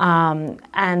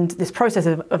 And this process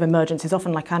of emergence is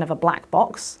often like kind of a black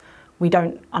box. We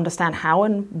don't understand how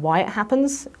and why it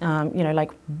happens. You know,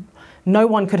 like no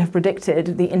one could have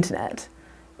predicted the internet,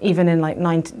 even in like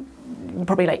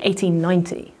probably like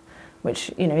 1890,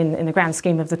 which, you know, in the grand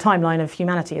scheme of the timeline of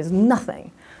humanity is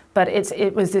nothing. But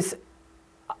it was this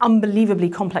unbelievably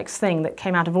complex thing that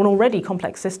came out of an already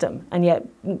complex system, and yet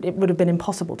it would have been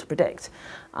impossible to predict.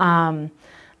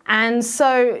 And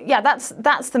so, yeah,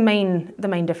 that's the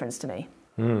main difference to me.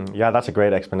 Yeah, that's a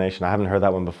great explanation. I haven't heard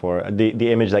that one before.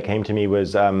 The image that came to me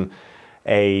was a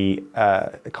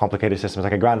complicated system is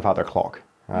like a grandfather clock,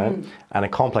 right? And a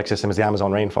complex system is the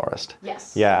Amazon rainforest.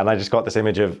 Yes. Yeah, and I just got this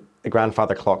image of a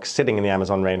grandfather clock sitting in the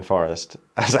Amazon rainforest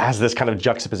as this kind of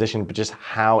juxtaposition, but just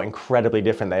how incredibly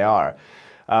different they are.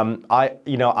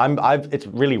 It's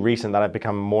really recent that I've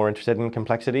become more interested in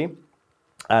complexity.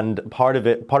 And part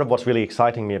of what's really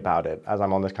exciting me about it, as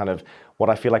I'm on this kind of what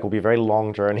I feel like will be a very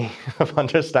long journey of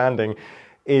understanding,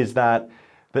 is that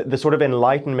the sort of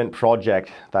Enlightenment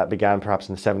project that began perhaps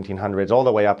in the 1700s all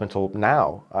the way up until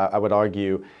now, I would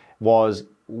argue, was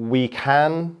we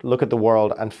can look at the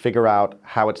world and figure out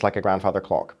how it's like a grandfather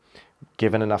clock,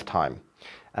 given enough time.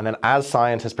 And then as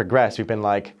science has progressed, we've been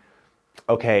like,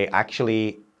 okay,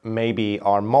 actually, maybe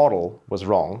our model was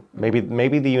wrong.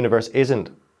 Maybe the universe isn't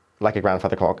like a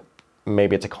grandfather clock.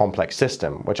 Maybe it's a complex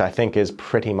system, which I think is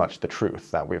pretty much the truth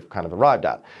that we've kind of arrived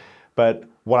at. But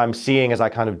what I'm seeing as I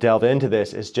kind of delve into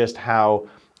this is just how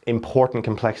important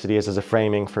complexity is as a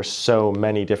framing for so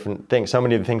many different things. So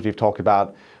many of the things we've talked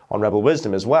about on Rebel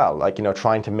Wisdom as well, like, you know,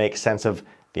 trying to make sense of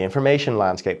the information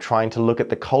landscape, trying to look at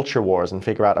the culture wars and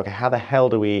figure out, okay, how the hell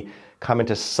do we come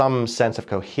into some sense of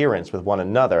coherence with one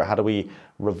another? How do we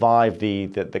revive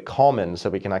the common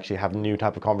so we can actually have a new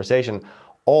type of conversation?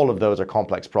 All of those are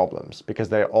complex problems because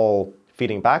they're all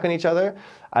feeding back on each other.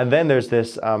 And then there's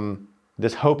this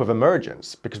this hope of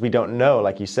emergence, because we don't know,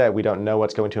 like you said, we don't know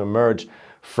what's going to emerge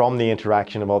from the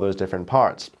interaction of all those different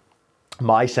parts.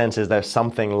 My sense is there's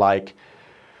something like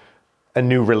a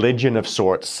new religion of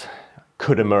sorts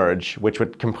could emerge, which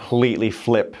would completely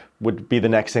flip, would be the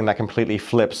next thing that completely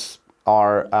flips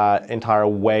our entire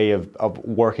way of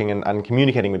working and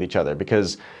communicating with each other,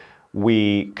 because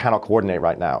we cannot coordinate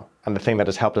right now. And the thing that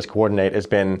has helped us coordinate has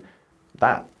been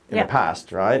that in the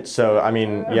past, right? So, I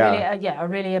mean, a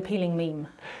really appealing meme.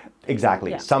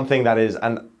 Exactly. Yeah. Something that is,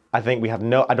 and I think I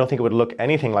don't think it would look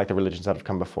anything like the religions that have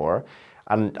come before.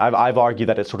 And I've argued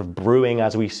that it's sort of brewing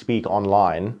as we speak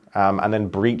online, and then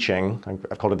breaching.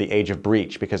 I've called it the age of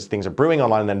breach, because things are brewing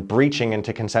online and then breaching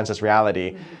into consensus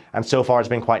reality. And so far it's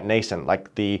been quite nascent,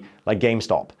 like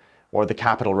GameStop or the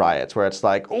Capitol riots, where it's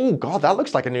like, oh God, that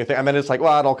looks like a new thing. And then it's like,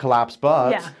 well, it'll collapse,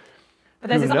 but... Yeah. But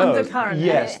there's this undercurrent.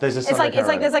 Yes, there's this undercurrent. It's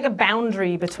like there's like a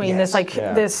boundary between this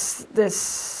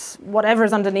whatever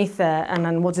is underneath there and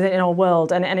then what's in our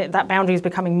world, and that boundary is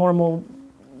becoming more and more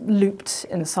looped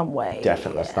in some way.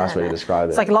 Definitely, that's a nice way to describe it.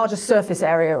 It's like a larger surface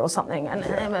area or something,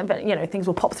 and but you know, things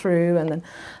will pop through, and then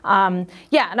I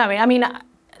mean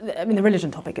the religion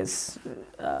topic is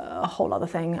a whole other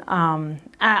thing.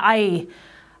 I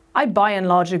by and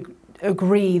large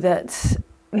agree that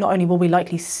not only will we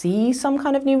likely see some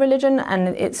kind of new religion, and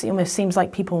it almost seems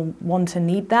like people want and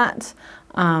need that,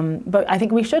 but I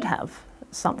think we should have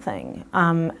something.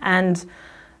 And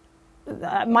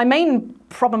my main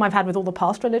problem I've had with all the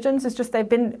past religions is just they're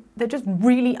just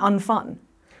really unfun.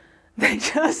 They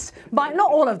just, not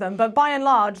all of them, but by and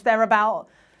large, they're about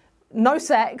no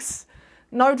sex,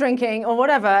 no drinking or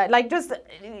whatever. Like just,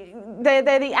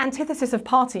 they're the antithesis of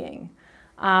partying.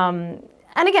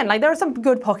 And again, like there are some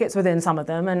good pockets within some of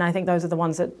them, and I think those are the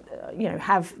ones that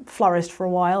have flourished for a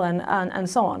while, and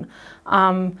so on.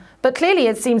 But clearly,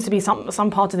 it seems to be some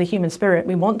part of the human spirit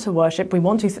we want to worship. We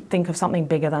want to think of something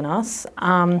bigger than us.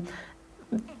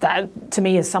 That to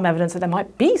me is some evidence that there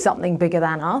might be something bigger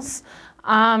than us.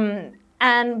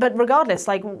 But regardless,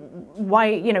 like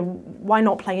why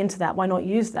not play into that? Why not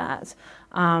use that?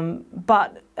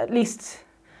 But at least,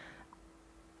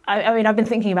 I mean, I've been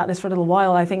thinking about this for a little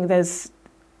while. I think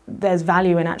there's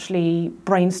value in actually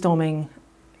brainstorming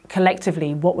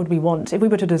collectively what would we want. If we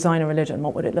were to design a religion,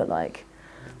 what would it look like?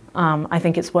 I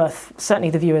think it's worth, certainly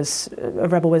the viewers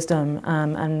of Rebel Wisdom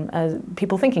and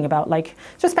people thinking about, like,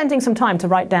 just spending some time to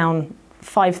write down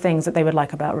 5 things that they would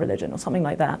like about religion or something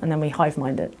like that, and then we hive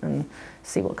mind it and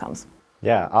see what comes.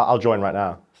 Yeah, I'll join right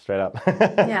now, straight up.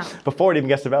 Yeah. Before it even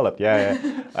gets developed. Yeah.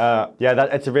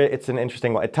 It's an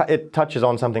interesting one. It touches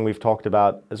on something we've talked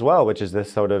about as well, which is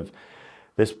this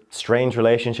strange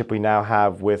relationship we now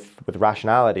have with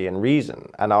rationality and reason,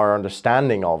 and our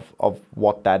understanding of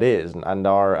what that is, and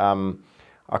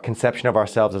our conception of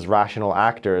ourselves as rational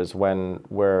actors when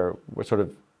we're sort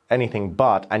of anything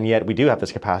but, and yet we do have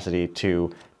this capacity to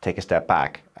take a step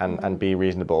back and be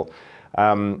reasonable.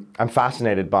 I'm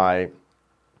fascinated by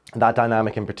that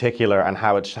dynamic in particular, and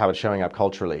how it's showing up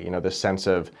culturally. This sense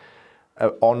of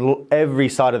on every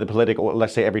side of the political,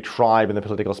 let's say every tribe in the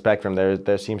political spectrum,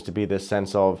 there seems to be this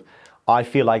sense of, I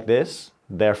feel like this,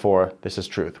 therefore this is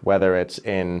truth. Whether it's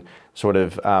in sort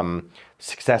of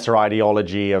successor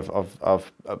ideology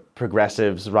of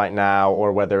progressives right now,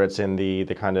 or whether it's in the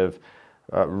kind of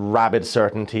rabid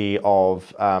certainty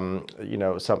of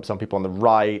some people on the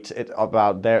right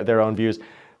about their own views.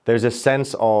 There's a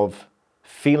sense of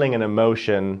feeling and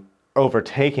emotion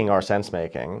overtaking our sense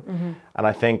making, and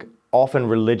I think often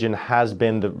religion has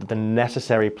been the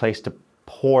necessary place to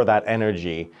pour that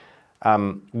energy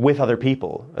with other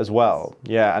people as well.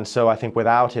 Yeah, and so I think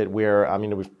without it,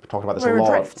 we've talked about this a lot.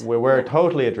 Adrift. We're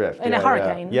totally adrift. In a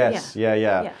hurricane. Yeah. Yes,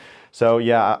 yeah. So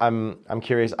yeah, I'm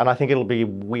curious, and I think it'll be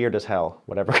weird as hell.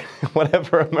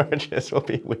 Whatever emerges will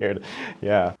be weird.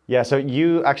 Yeah. So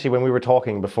you actually, when we were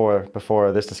talking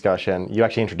before this discussion, you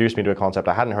actually introduced me to a concept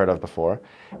I hadn't heard of before,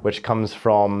 which comes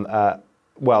from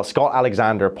Scott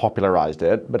Alexander popularized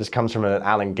it, but it comes from an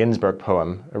Allen Ginsberg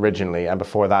poem originally, and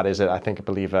before that I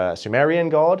believe a Sumerian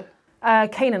god?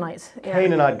 Canaanite. Yeah.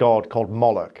 Canaanite god called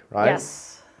Moloch, right? Yes.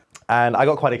 And I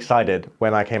got quite excited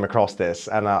when I came across this,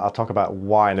 and I'll talk about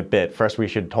why in a bit. First, we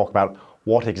should talk about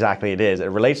what exactly it is. It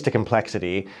relates to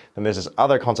complexity, and there's this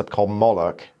other concept called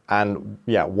Moloch, and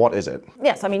yeah, what is it?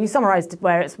 Yes, I mean, you summarized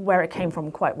where it came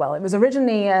from quite well. It was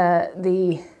originally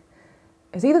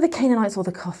it was either the Canaanites or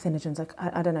the Carthaginians,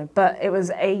 I don't know, but it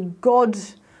was a god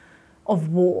of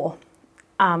war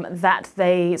that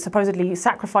they supposedly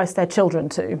sacrificed their children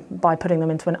to by putting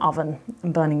them into an oven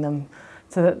and burning them,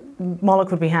 so that Moloch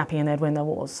would be happy and they'd win their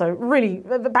wars. So really,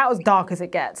 about as dark as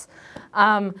it gets.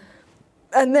 And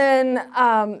then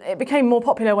it became more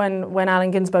popular when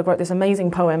Allen Ginsberg wrote this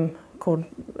amazing poem called,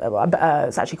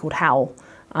 it's actually called Howl,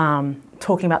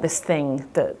 talking about this thing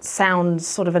that sounds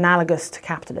sort of analogous to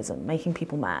capitalism, making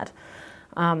people mad.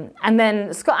 And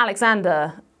then Scott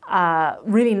Alexander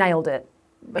really nailed it.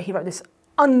 He wrote this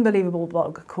unbelievable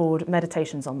blog called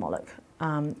Meditations on Moloch,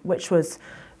 which was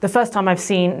the first time I've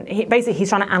seen, he's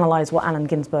trying to analyze what Allen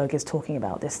Ginsberg is talking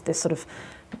about, this sort of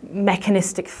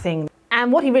mechanistic thing.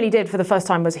 And what he really did for the first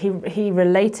time was he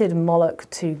related Moloch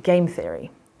to game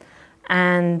theory.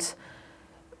 And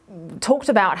talked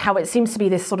about how it seems to be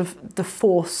this sort of the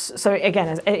force. So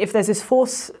again, if there's this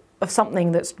force of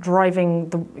something that's driving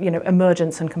the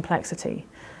emergence and complexity,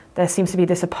 there seems to be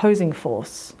this opposing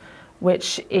force,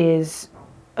 which is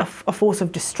a force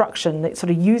of destruction that sort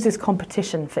of uses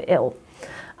competition for ill.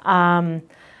 And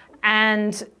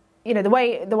the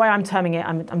way I'm terming it,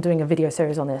 I'm doing a video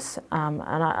series on this, and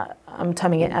I'm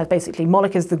terming it as basically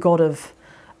Moloch is the god of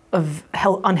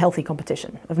unhealthy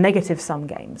competition, of negative sum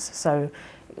games. So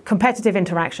competitive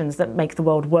interactions that make the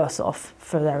world worse off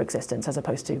for their existence as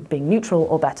opposed to being neutral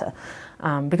or better,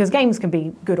 because games can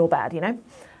be good or bad,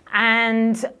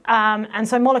 and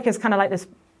so Moloch is kind of like this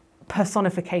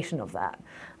personification of that.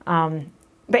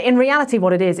 But in reality,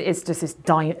 what it is just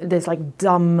this like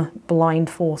dumb, blind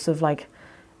force of like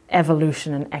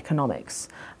evolution and economics,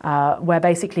 where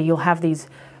basically you'll have these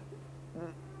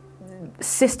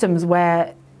systems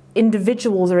where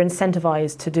individuals are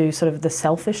incentivized to do sort of the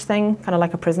selfish thing, kind of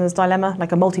like a prisoner's dilemma,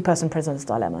 like a multi-person prisoner's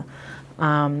dilemma,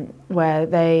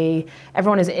 where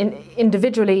everyone is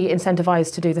individually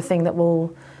incentivized to do the thing that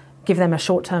will give them a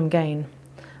short-term gain.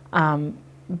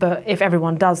 But if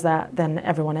everyone does that, then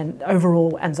everyone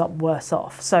overall ends up worse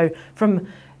off. So from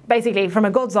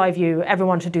a god's eye view,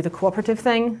 everyone should do the cooperative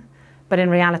thing. But in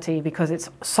reality, because it's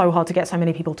so hard to get so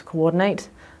many people to coordinate,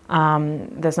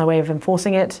 there's no way of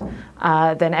enforcing it,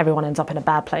 then everyone ends up in a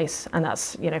bad place. And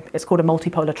that's, it's called a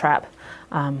multipolar trap,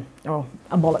 or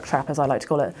a Moloch trap, as I like to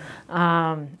call it.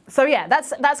 So yeah,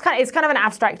 it's kind of an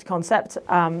abstract concept,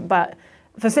 but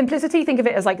for simplicity, think of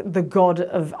it as like the god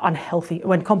of unhealthy,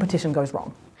 when competition goes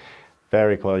wrong.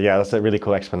 Very cool. Yeah, that's a really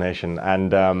cool explanation.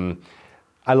 And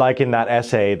I like in that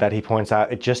essay that he points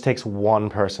out it just takes one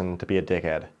person to be a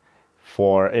dickhead.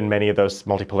 In many of those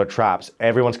multipolar traps,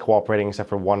 everyone's cooperating except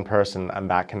for one person, and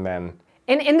that can then...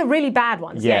 In the really bad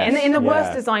ones, yes, in the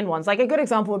worst designed ones. Like a good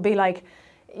example would be like,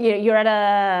 you're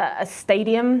at a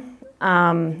stadium,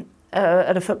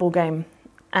 at a football game,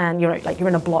 and you're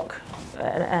in a block,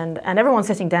 and everyone's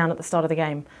sitting down at the start of the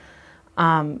game.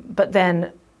 But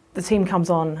then the team comes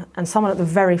on, and someone at the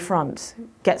very front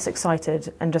gets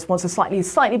excited and just wants a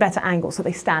slightly better angle, so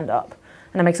they stand up.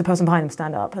 And it makes the person behind them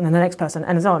stand up, and then the next person,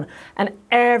 and so on. And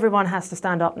everyone has to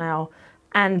stand up now,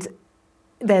 and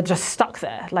they're just stuck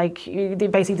there. Like,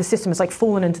 basically the system has like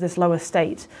fallen into this lower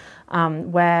state,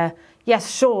 where,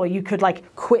 yes, sure, you could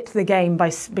like quit the game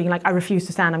by being like, I refuse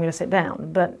to stand, I'm gonna sit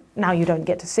down, but now you don't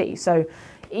get to see. So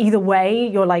either way,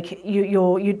 you're like,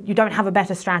 you don't have a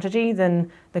better strategy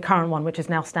than the current one, which is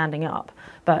now standing up.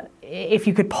 But if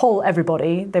you could poll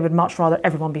everybody, they would much rather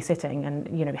everyone be sitting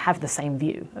and have the same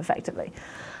view, effectively.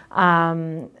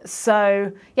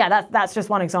 So yeah, that's just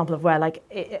one example of where like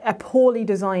a poorly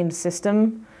designed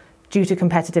system, due to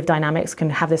competitive dynamics, can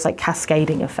have this like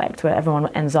cascading effect where everyone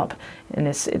ends up in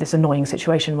this annoying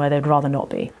situation where they'd rather not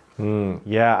be.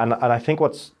 Yeah, and I think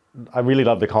I really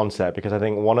love the concept, because I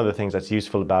think one of the things that's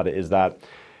useful about it is that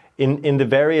in the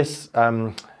various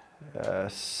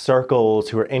circles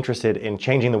who are interested in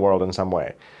changing the world in some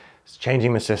way,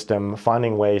 changing the system,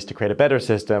 finding ways to create a better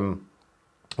system,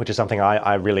 which is something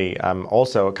I really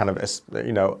also kind of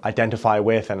identify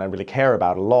with and I really care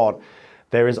about a lot.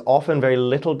 There is often very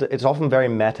little, it's often very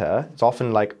meta, it's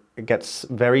often like it gets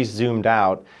very zoomed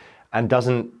out and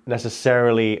doesn't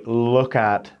necessarily look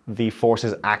at the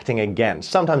forces acting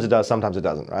against. Sometimes it does, sometimes it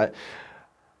doesn't, right?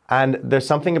 And there's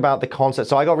something about the concept.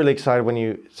 So I got really excited when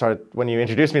you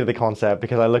introduced me to the concept,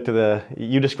 because I looked at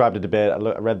you described it a bit. I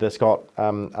read the Scott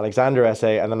Alexander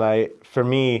essay, and then for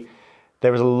me,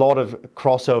 there was a lot of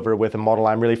crossover with a model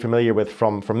I'm really familiar with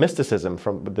from mysticism,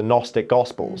 from the Gnostic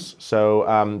Gospels. So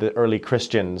the early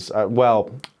Christians, well,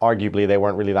 arguably they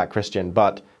weren't really that Christian,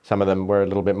 but some of them were a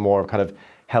little bit more kind of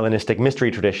Hellenistic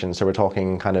mystery tradition. So we're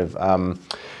talking kind of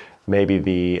maybe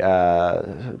the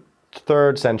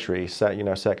 3rd century, second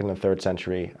and 3rd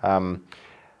century.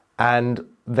 And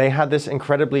they had this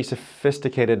incredibly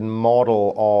sophisticated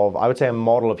model of, I would say, a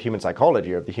model of human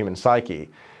psychology, of the human psyche.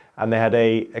 And they had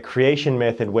a creation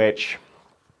myth in which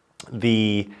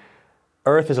the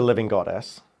earth is a living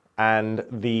goddess, and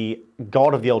the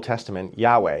God of the Old Testament,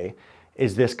 Yahweh,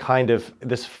 is this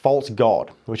false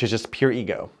god, which is just pure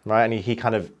ego, right? And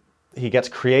he gets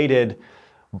created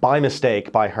by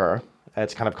mistake by her.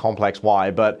 It's kind of complex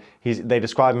why, but they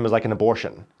describe him as like an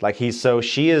abortion. Like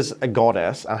she is a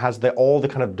goddess and has all the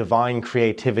kind of divine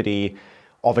creativity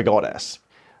of a goddess,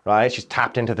 right? She's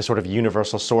tapped into the sort of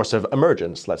universal source of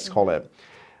emergence, let's call it.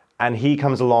 And he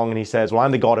comes along and he says, well,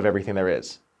 I'm the god of everything there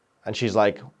is. And she's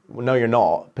like, well, no, you're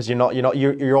not, because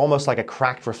you're almost like a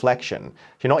cracked reflection.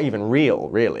 You're not even real,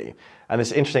 really. And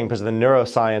it's interesting because of the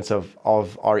neuroscience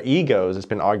of our egos, it's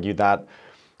been argued that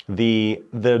the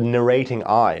narrating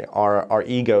I, our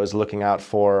egos looking out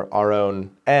for our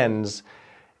own ends,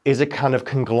 is a kind of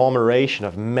conglomeration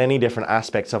of many different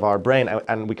aspects of our brain,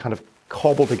 and we kind of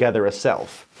cobble together a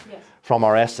self from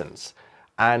our essence.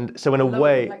 And so in a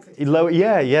way,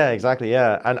 exactly,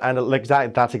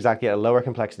 that's exactly a lower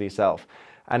complexity self.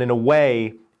 And in a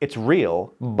way, it's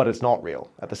real, but it's not real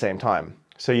at the same time.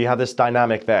 So you have this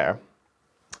dynamic there.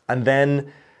 And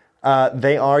then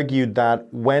they argued that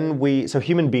so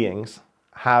human beings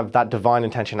have that divine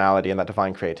intentionality and that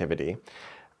divine creativity.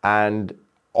 And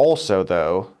also,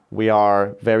 though, we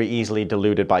are very easily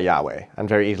deluded by Yahweh and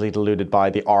very easily deluded by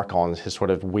the archons, his sort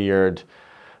of weird,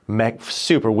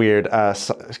 super weird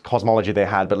cosmology they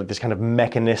had, but like this kind of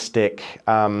mechanistic,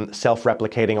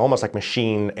 self-replicating, almost like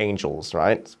machine angels,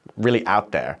 right? It's really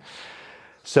out there.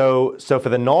 So for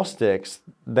the Gnostics,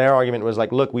 their argument was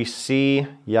like, look, we see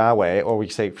Yahweh, or we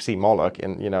see Moloch,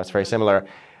 and it's very similar,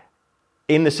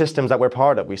 in the systems that we're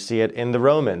part of. We see it in the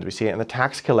Romans, we see it in the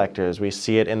tax collectors, we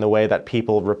see it in the way that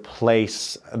people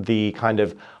replace the kind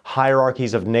of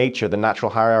hierarchies of nature, the natural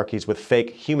hierarchies, with fake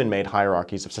human-made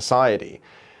hierarchies of society.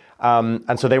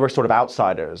 And so they were sort of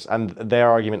outsiders, and their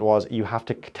argument was you have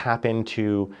to tap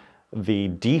into the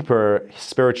deeper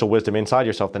spiritual wisdom inside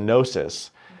yourself, the gnosis,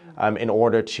 in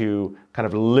order to kind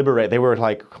of liberate. They were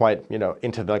like quite,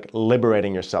 into like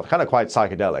liberating yourself, kind of quite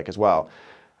psychedelic as well.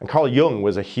 And Carl Jung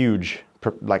was a huge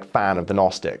fan of the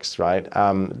Gnostics, right?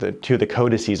 Two of the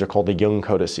codices are called the Jung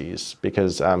codices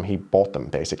because he bought them,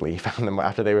 basically. He found them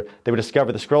after they were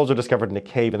discovered. The scrolls were discovered in a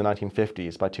cave in the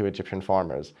 1950s by 2 Egyptian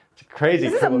farmers. It's crazy.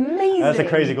 This is amazing. That's a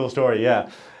crazy cool story, yeah.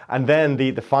 And then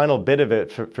the final bit of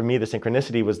it, for me, the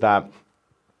synchronicity was that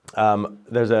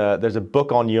there's a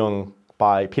book on Jung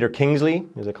by Peter Kingsley,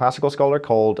 who's a classical scholar,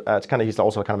 called, he's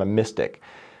also kind of a mystic,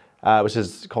 which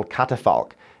is called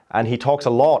Catafalque. And he talks a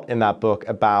lot in that book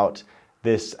about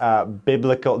this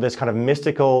this kind of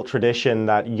mystical tradition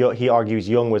that he argues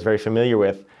Jung was very familiar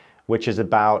with, which is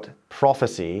about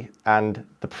prophecy. And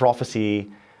the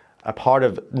prophecy, a part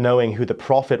of knowing who the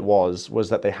prophet was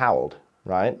that they howled,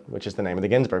 right? Which is the name of the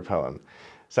Ginsberg poem.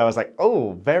 So I was like,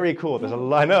 oh, very cool.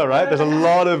 I know, right? There's a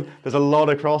lot of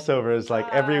crossovers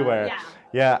everywhere.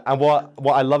 Yeah. And what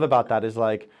I love about that is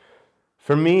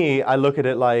for me, I look at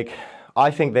it like, I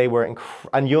think they were,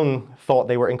 and Jung thought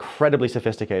they were incredibly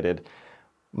sophisticated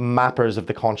mappers of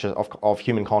of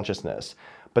human consciousness.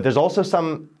 But there's also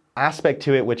some aspect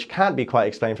to it which can't be quite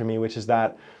explained for me, which is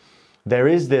that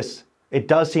it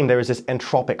does seem there is this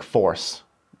entropic force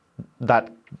that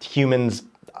humans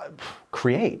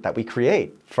that we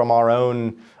create from our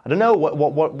own. I don't know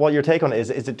what your take on it is.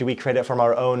 Is it, do we create it from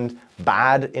our own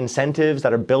bad incentives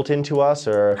that are built into us,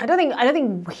 or? I don't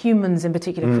think humans in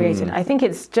particular create it. I think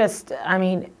it's just,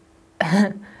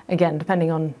 again,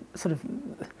 depending on sort of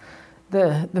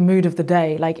the mood of the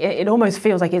day, it almost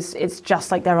feels like it's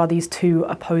just like there are these two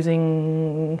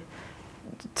opposing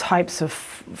types of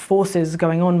forces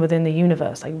going on within the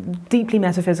universe, like deeply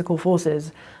metaphysical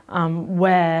forces,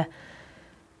 where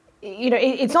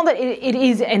it's not that it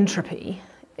is entropy,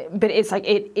 but it's like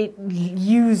it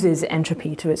uses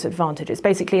entropy to its advantage. It's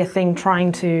basically a thing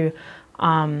trying to,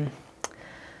 I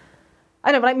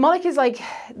don't know, but Moloch is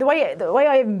the way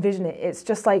I envision it. It's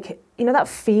just that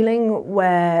feeling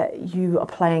where you are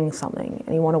playing something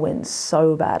and you want to win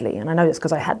so badly. And I know this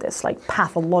because I had this I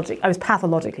was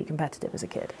pathologically competitive as a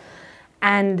kid,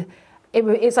 and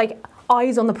it's like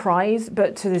eyes on the prize,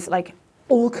 but to this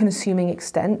all-consuming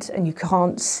extent, and you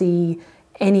can't see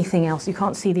anything else. You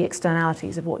can't see the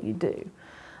externalities of what you do,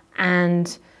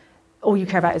 and all you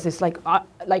care about is this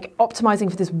optimizing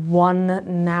for this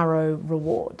one narrow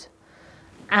reward.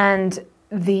 And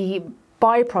the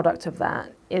byproduct of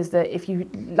that is that if you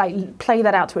play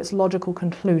that out to its logical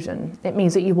conclusion, it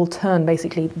means that you will turn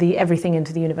basically everything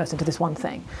into the universe into this one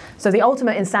thing. So the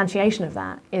ultimate instantiation of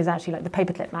that is actually the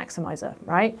paperclip maximizer,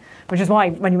 right? Which is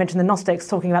why when you mentioned the Gnostics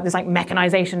talking about this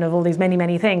mechanization of all these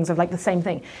many things of the same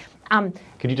thing.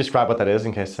 Could you describe what that is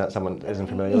in case someone isn't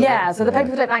familiar with it? Yeah, so the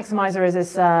paperclip maximizer is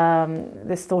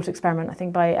this thought experiment, I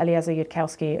think by Eliezer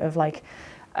Yudkowsky, of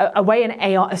a way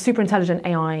a super intelligent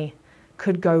AI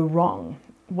could go wrong,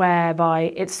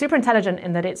 whereby it's super intelligent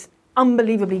in that it's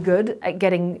unbelievably good at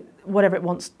getting whatever it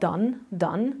wants done,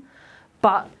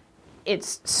 but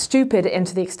it's stupid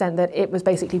into the extent that it was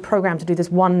basically programmed to do this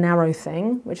one narrow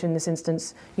thing, which in this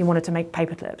instance, you wanted to make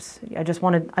paperclips. I just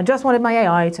wanted my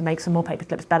AI to make some more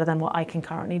paperclips better than what I can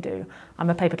currently do. I'm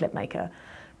a paperclip maker.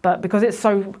 But because it's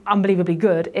so unbelievably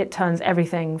good, it turns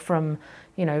everything from,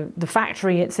 you know, the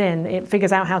factory it's in, it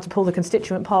figures out how to pull the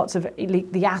constituent parts of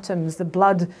the atoms, the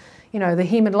blood, you know, the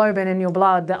hemoglobin in your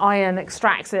blood, the iron,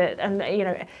 extracts it, and, you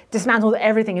know, dismantles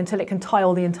everything until it can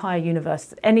tile the entire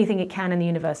universe, anything it can in the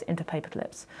universe, into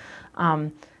paperclips.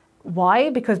 Why?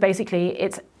 Because basically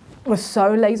it was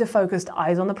so laser focused,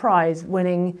 eyes on the prize,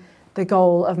 winning the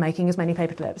goal of making as many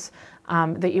paperclips,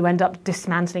 that you end up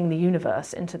dismantling the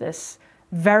universe into this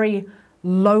very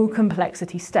low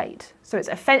complexity state. So it's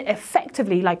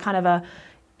effectively like kind of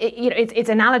it's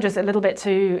analogous a little bit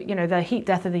to, you know, the heat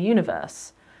death of the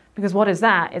universe. Because what is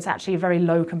that? It's actually a very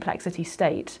low complexity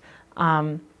state,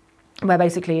 where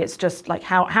basically it's just like,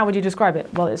 how would you describe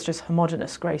it? Well, it's just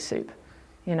homogeneous grey soup.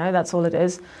 You know, that's all it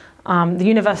is. The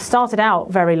universe started out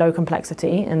very low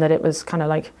complexity in that it was kind of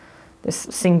like this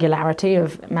singularity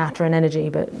of matter and energy,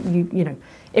 but you know,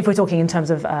 if we're talking in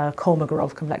terms of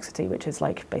Kolmogorov complexity, which is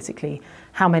like basically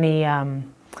how many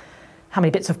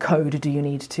bits of code do you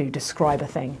need to describe a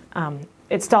thing?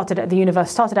 The universe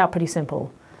started out pretty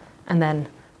simple, and then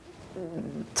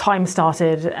time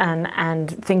started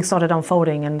and things started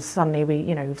unfolding, and suddenly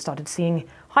we started seeing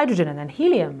hydrogen and then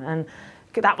helium, and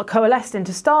that were coalesced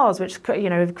into stars, which, you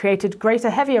know, created greater,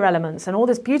 heavier elements, and all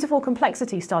this beautiful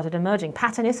complexity started emerging.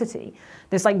 Patternicity,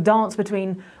 this like dance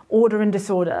between order and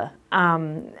disorder,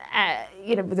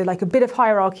 you know, with like a bit of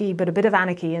hierarchy but a bit of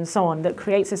anarchy and so on, that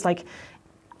creates this like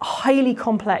highly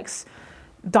complex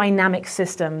dynamic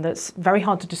system that's very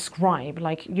hard to describe.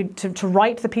 Like to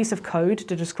write the piece of code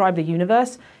to describe the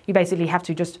universe, you basically have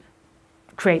to just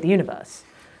create the universe.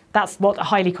 That's what a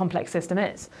highly complex system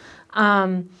is.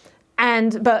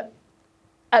 But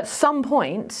at some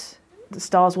point, the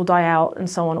stars will die out and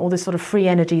so on. All this sort of free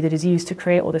energy that is used to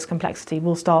create all this complexity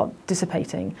will start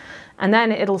dissipating. And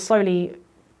then it'll slowly,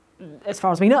 as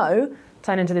far as we know,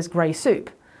 turn into this grey soup,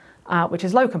 which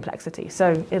is low complexity.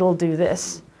 So it'll do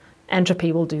this.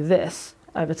 Entropy will do this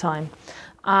over time.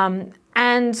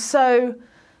 And so...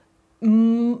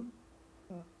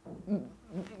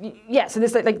 yeah, so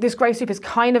this grey soup is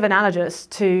kind of analogous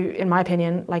to, in my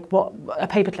opinion, like what a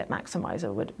paperclip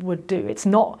maximizer would do. It's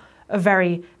not a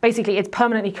very, basically it's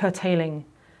permanently curtailing,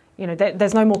 you know,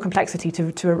 there's no more complexity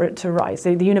to rise.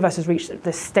 The universe has reached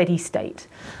this steady state.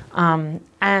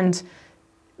 And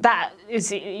that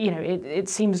is, you know, it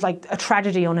seems like a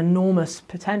tragedy on enormous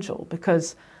potential,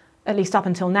 because at least up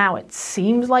until now, it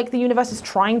seems like the universe is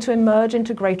trying to emerge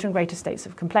into greater and greater states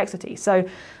of complexity. So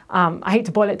I hate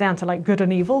to boil it down to like good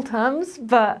and evil terms,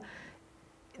 but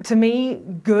to me,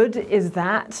 good is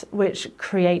that which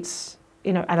creates,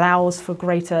 you know, allows for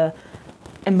greater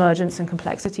emergence and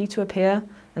complexity to appear,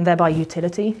 and thereby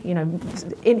utility, you know,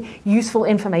 useful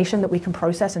information that we can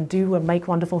process and do and make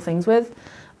wonderful things with.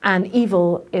 And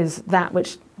evil is that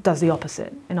which does the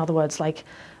opposite. In other words, like,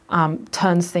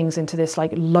 turns things into this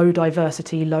like low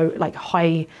diversity, like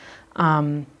high,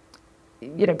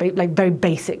 you know, like very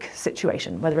basic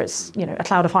situation. Whether it's, you know, a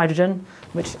cloud of hydrogen,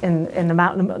 which in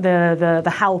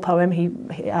the Howl poem,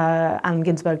 Allen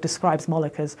Ginsberg describes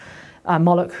Moloch as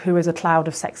Moloch, who is a cloud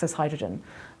of sexless hydrogen.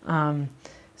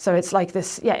 So it's like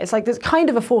this, yeah, it's like this kind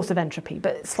of a force of entropy,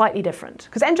 but slightly different,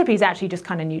 because entropy is actually just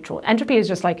kind of neutral. Entropy is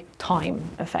just like time,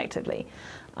 effectively.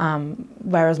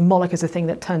 Whereas Moloch is a thing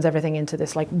that turns everything into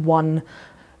this like one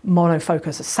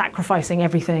monofocus, sacrificing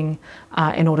everything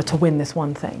in order to win this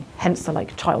one thing. Hence the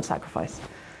like child sacrifice.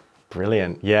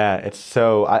 Brilliant. Yeah, it's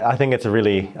so. I think it's a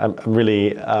really. I'm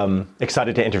really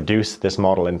excited to introduce this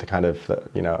model into kind of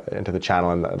you know, into the channel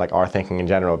and like our thinking in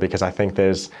general, because I think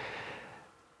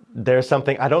there's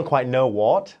something, I don't quite know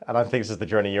what, and I think this is the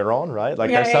journey you're on, right?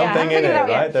 Like there's something in it,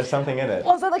 right? There's something in it.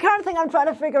 Well, so the current thing I'm trying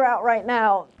to figure out right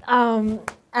now,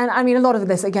 and I mean, a lot of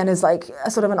this, again, is like a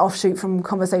sort of an offshoot from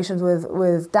conversations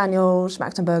with Daniel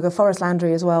Schmachtenberger, Forrest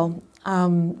Landry as well.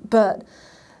 But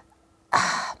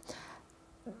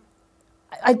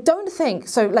I don't think,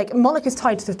 so like Moloch is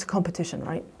tied to competition,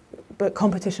 right? But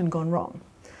competition gone wrong.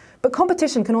 But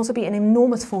competition can also be an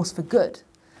enormous force for good,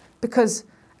 because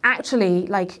actually,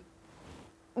 like,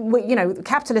 you know, the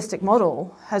capitalistic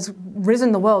model has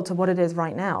risen the world to what it is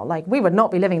right now. Like, we would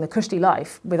not be living the cushy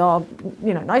life with our,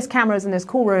 you know, nice cameras in this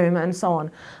cool room and so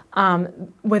on,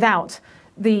 without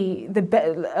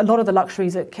a lot of the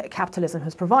luxuries that capitalism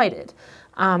has provided.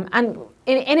 And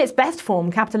in its best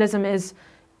form, capitalism is,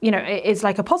 you know, it's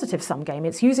like a positive sum game.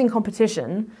 It's using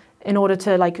competition in order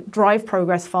to like drive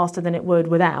progress faster than it would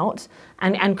without,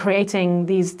 and creating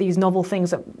these novel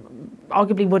things that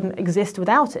arguably wouldn't exist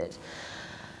without it.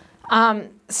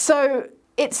 So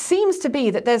it seems to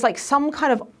be that there's like some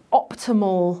kind of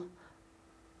optimal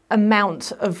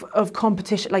amount of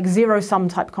competition, like zero-sum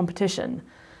type competition,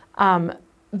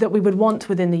 that we would want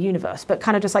within the universe, but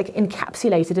kind of just like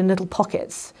encapsulated in little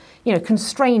pockets, you know,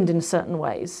 constrained in certain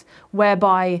ways,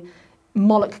 whereby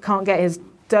Moloch can't get his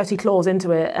dirty claws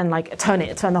into it and like turn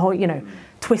the whole, you know,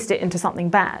 twist it into something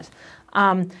bad.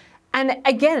 And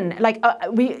again, like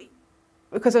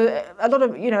because a lot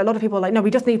of people are like, no,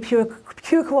 we just need pure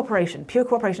cooperation. Pure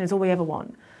cooperation is all we ever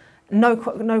want.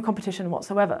 No competition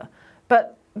whatsoever.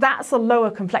 But that's a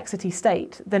lower complexity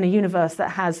state than a universe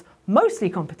that has mostly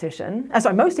cooperation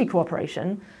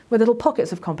with little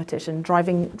pockets of competition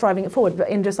driving it forward, but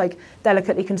in just like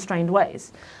delicately constrained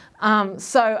ways.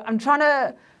 So I'm trying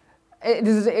to.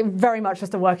 This is very much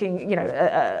just a working, you know,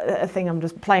 a thing I'm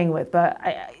just playing with, but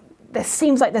there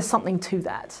seems like there's something to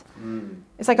that.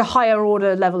 It's like a higher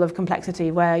order level of complexity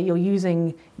where you're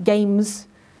using games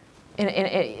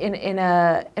in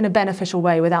a beneficial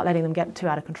way without letting them get too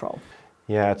out of control.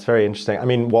 Yeah, it's very interesting. I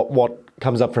mean, what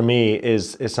comes up for me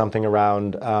is something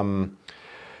around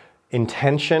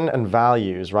intention and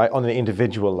values, right, on the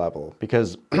individual level.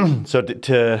 Because so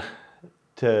to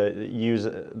use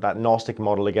that Gnostic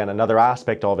model again, another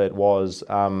aspect of it was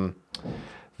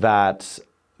that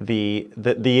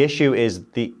the issue is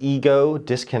the ego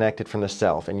disconnected from the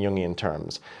self in Jungian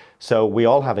terms. So we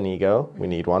all have an ego. We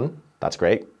need one. That's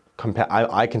great.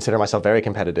 I consider myself very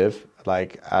competitive.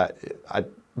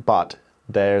 But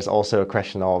there's also a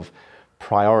question of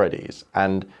priorities.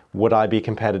 And would I be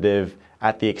competitive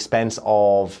at the expense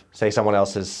of, say, someone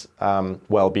else's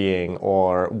well-being,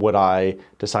 or would I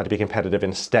decide to be competitive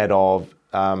instead of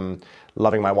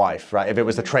loving my wife, right? If it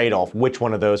was the trade-off, which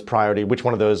one of those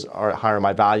are higher in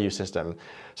my value system?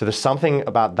 So there's something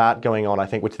about that going on, I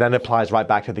think, which then applies right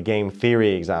back to the game theory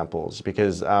examples,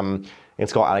 because in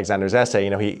Scott Alexander's essay, you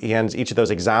know, he ends each of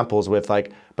those examples with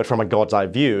like, but from a God's eye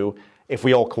view, if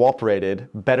we all cooperated,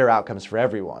 better outcomes for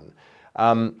everyone.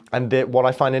 What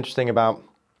I find interesting about,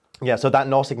 so that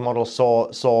Gnostic model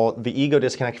saw the ego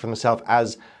disconnected from the self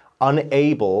as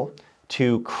unable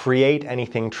to create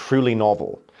anything truly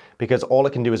novel, because all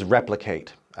it can do is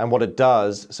replicate. And what it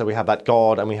does, so we have that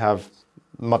God and we have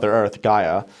Mother Earth,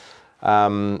 Gaia,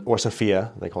 or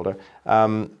Sophia, they called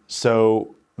her.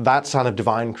 So that's kind of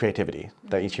divine creativity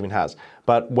that each human has.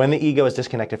 But when the ego is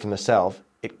disconnected from the self,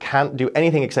 it can't do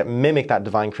anything except mimic that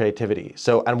divine creativity.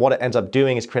 So, and what it ends up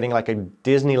doing is creating like a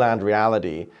Disneyland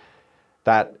reality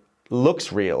that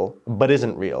looks real, but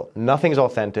isn't real. Nothing's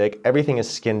authentic. Everything is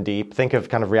skin deep. Think of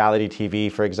kind of reality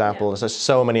TV, for example. Yeah. There's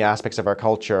so many aspects of our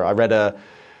culture. I read a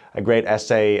great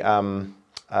essay,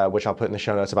 which I'll put in the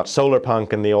show notes, about solar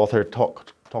punk, and the author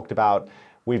talked about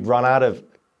we've run out of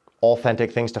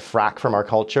authentic things to frack from our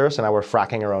culture, so now we're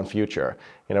fracking our own future.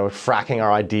 You know, we're fracking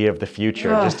our idea of the future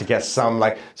just to get some,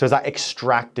 like, so it's that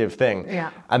extractive thing. Yeah.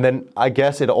 And then I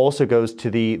guess it also goes to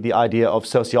the idea of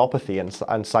sociopathy and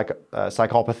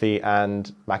psychopathy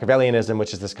and Machiavellianism,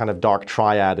 which is this kind of dark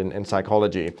triad in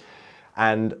psychology.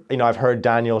 And, you know, I've heard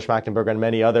Daniel Schmachtenberger and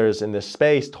many others in this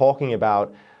space talking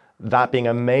about that being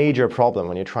a major problem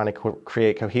when you're trying to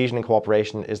create cohesion and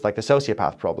cooperation, is like the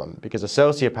sociopath problem. Because a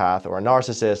sociopath or a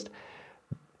narcissist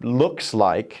looks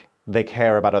like they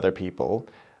care about other people,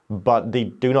 but they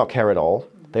do not care at all.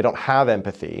 They don't have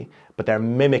empathy, but they're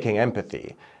mimicking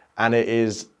empathy. And it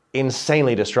is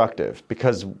insanely destructive,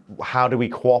 because how do we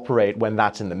cooperate when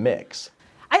that's in the mix?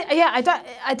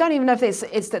 I don't even know if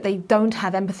it's that they don't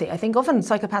have empathy. I think often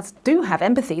psychopaths do have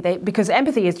empathy, because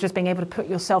empathy is just being able to put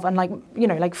yourself and, like, you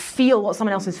know, like feel what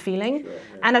someone else is feeling. Sure, yeah.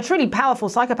 And a truly powerful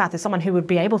psychopath is someone who would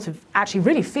be able to actually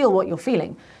really feel what you're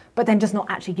feeling, but then just not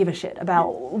actually give a shit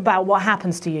about what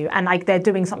happens to you. And like they're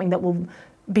doing something that will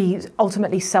be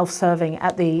ultimately self-serving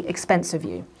at the expense of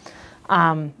you.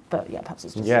 But yeah, perhaps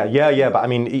it's just... Yeah. But I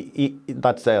mean,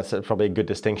 that's probably a good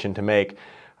distinction to make.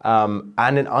 And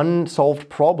an unsolved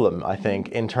problem, I think,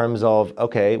 in terms of,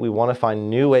 okay, we want to find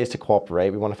new ways to cooperate.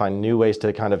 We want to find new ways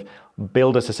to kind of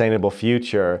build a sustainable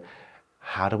future.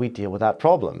 How do we deal with that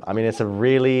problem? I mean, it's a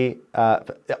really,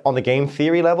 on the game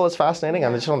theory level, it's fascinating. I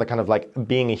mean, just on the kind of like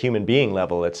being a human being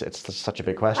level, it's such a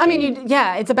big question. I mean,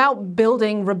 it's about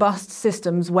building robust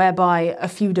systems whereby a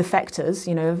few defectors,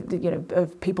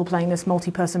 of people playing this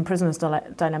multi-person prisoner's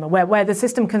dilemma, where the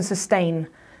system can sustain,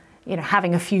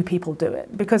 having a few people do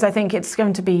it. Because I think it's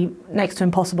going to be next to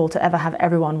impossible to ever have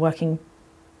everyone working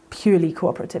purely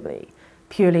cooperatively,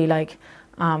 purely like,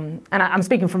 and I'm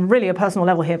speaking from really a personal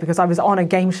level here, because I was on a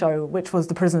game show which was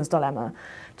the prisoner's dilemma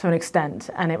to an extent,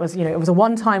 and it was a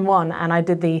one-time one, and I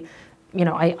did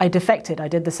I defected. I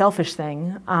did the selfish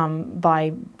thing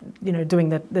by doing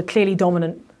the clearly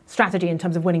dominant strategy in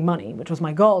terms of winning money, which was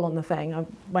my goal on the thing. I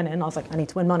went in, I was like, I need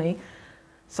to win money.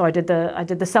 So I did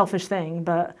the selfish thing,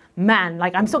 but man,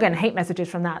 like I'm still getting hate messages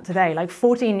from that today, like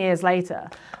 14 years later.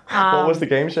 What was the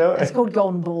game show? It's called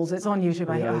Golden Balls. It's on YouTube.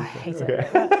 I hate it.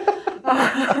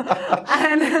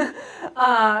 And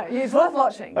it's worth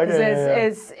watching.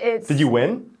 It's Did you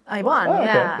win? I won, okay.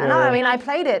 And I mean, I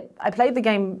played the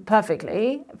game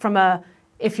perfectly from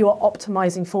if you're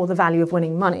optimizing for the value of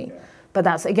winning money. But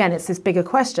that's, again, it's this bigger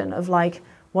question of like,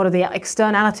 what are the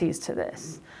externalities to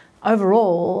this?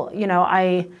 Overall, you know,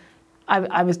 I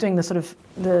was doing the sort of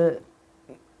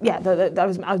I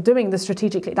was doing the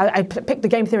strategically. I picked the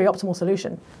game theory optimal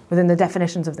solution within the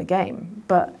definitions of the game.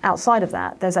 But outside of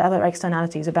that, there's other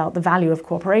externalities about the value of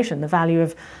cooperation, the value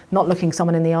of not looking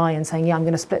someone in the eye and saying, yeah, I'm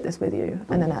going to split this with you,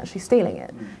 and then actually stealing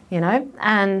it, you know?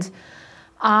 And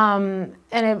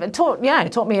it taught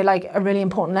me like a really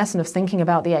important lesson of thinking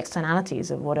about the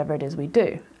externalities of whatever it is we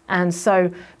do. And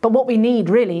so, but what we need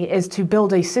really is to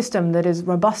build a system that is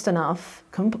robust enough,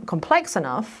 complex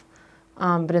enough,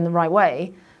 but in the right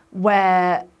way,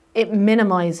 where it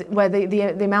minimizes, where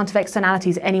the amount of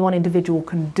externalities any one individual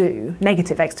can do,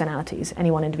 negative externalities any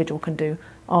one individual can do,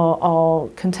 are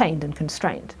contained and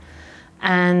constrained.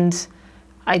 And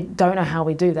I don't know how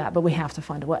we do that, but we have to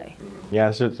find a way. Yeah,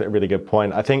 that's a really good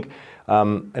point. I think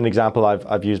an example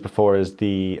I've used before is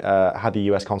how the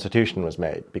US Constitution was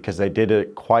made, because they did a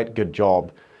quite good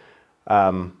job,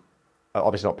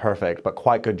 obviously not perfect, but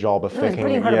quite good job of thinking,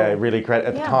 really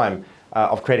at the time,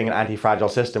 of creating an anti-fragile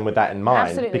system with that in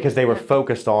mind. Absolutely. Because they were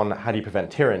focused on how do you prevent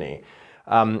tyranny.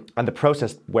 And the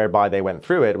process whereby they went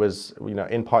through it was, you know,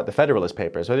 in part the Federalist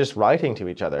Papers. So they're just writing to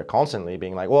each other constantly,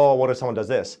 being like, well, what if someone does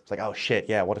this? It's like, oh shit,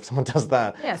 yeah, what if someone does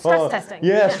that? Yeah, stress testing.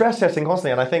 Yeah, stress testing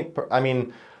constantly. And I think, I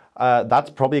mean, that's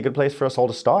probably a good place for us all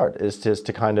to start, is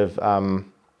to kind of,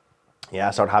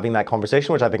 start having that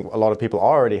conversation, which I think a lot of people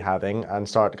are already having, and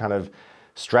start kind of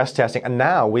stress testing. And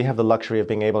now we have the luxury of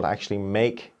being able to actually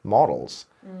make models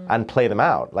and play them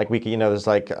out. Like there's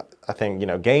like, I think,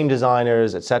 game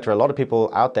designers, etc. A lot of people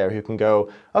out there who can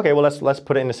go, okay, well, let's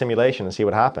put it in a simulation and see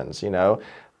what happens.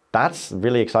 That's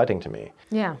really exciting to me.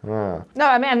 Yeah. No,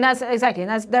 I mean, and that's exactly, and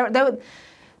that's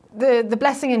the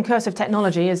blessing and curse of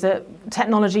technology is that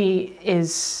technology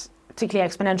is, particularly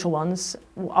exponential ones,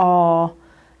 are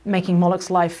making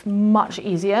Moloch's life much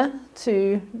easier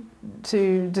to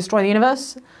destroy the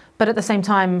universe. But at the same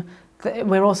time,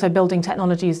 we're also building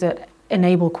technologies that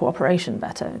enable cooperation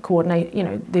better,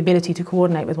 the ability to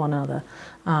coordinate with one another.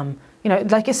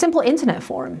 Like a simple internet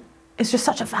forum is just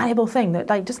such a valuable thing that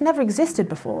like just never existed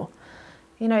before.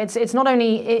 It's not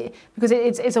only because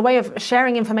it's a way of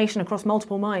sharing information across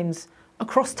multiple minds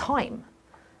across time,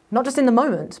 not just in the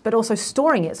moment, but also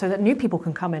storing it so that new people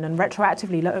can come in and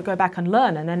retroactively go back and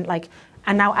learn, and then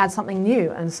and now add something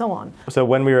new, and so on. So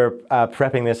when we were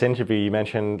prepping this interview, you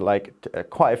mentioned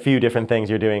quite a few different things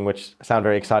you're doing, which sound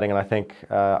very exciting, and I think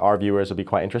our viewers will be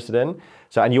quite interested in.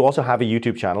 So, and you also have a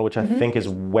YouTube channel, which I think is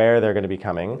where they're going to be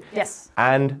coming. Yes.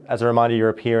 And as a reminder, you're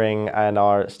appearing in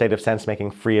our State of Sense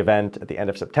Making free event at the end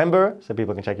of September, so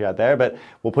people can check you out there. But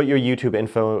we'll put your YouTube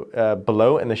info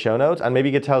below in the show notes, and maybe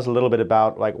you could tell us a little bit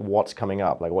about what's coming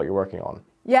up, what you're working on.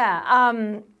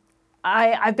 Yeah.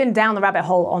 I've been down the rabbit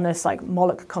hole on this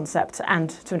Moloch concept and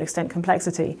to an extent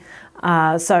complexity.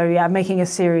 I'm making a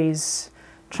series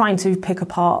trying to pick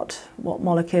apart what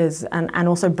Moloch is and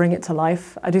also bring it to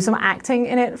life. I do some acting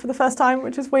in it for the first time,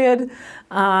 which is weird.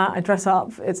 I dress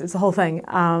up, it's a whole thing.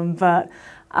 But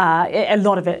a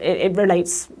lot of it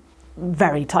relates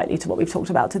very tightly to what we've talked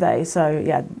about today. So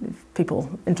yeah, if people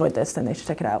enjoyed this, then they should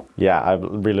check it out. Yeah,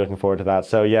 I'm really looking forward to that.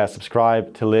 So yeah,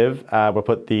 subscribe to Liv. We'll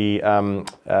put the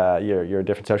your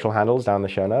different social handles down in the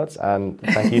show notes. And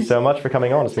thank you so much for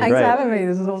coming on. It's been great. Thanks for having me.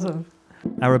 This is awesome.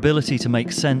 Our ability to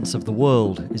make sense of the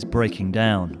world is breaking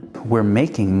down. We're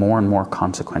making more and more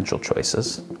consequential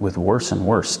choices with worse and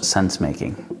worse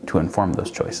sense-making to inform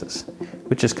those choices,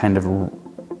 which is kind of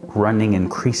running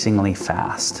increasingly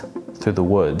fast through the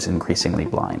woods, increasingly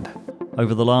blind.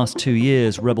 Over the last 2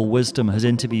 years, Rebel Wisdom has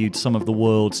interviewed some of the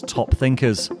world's top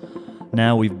thinkers.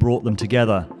 Now we've brought them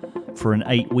together for an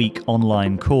 8-week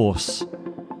online course,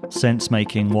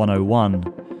 Sense-Making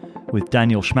 101, with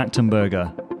Daniel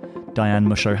Schmachtenberger, Diane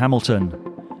Musho-Hamilton,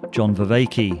 John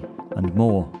Vervaeke, and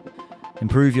more.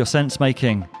 Improve your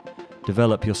sense-making,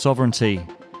 develop your sovereignty,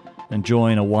 and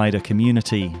join a wider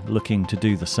community looking to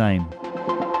do the same.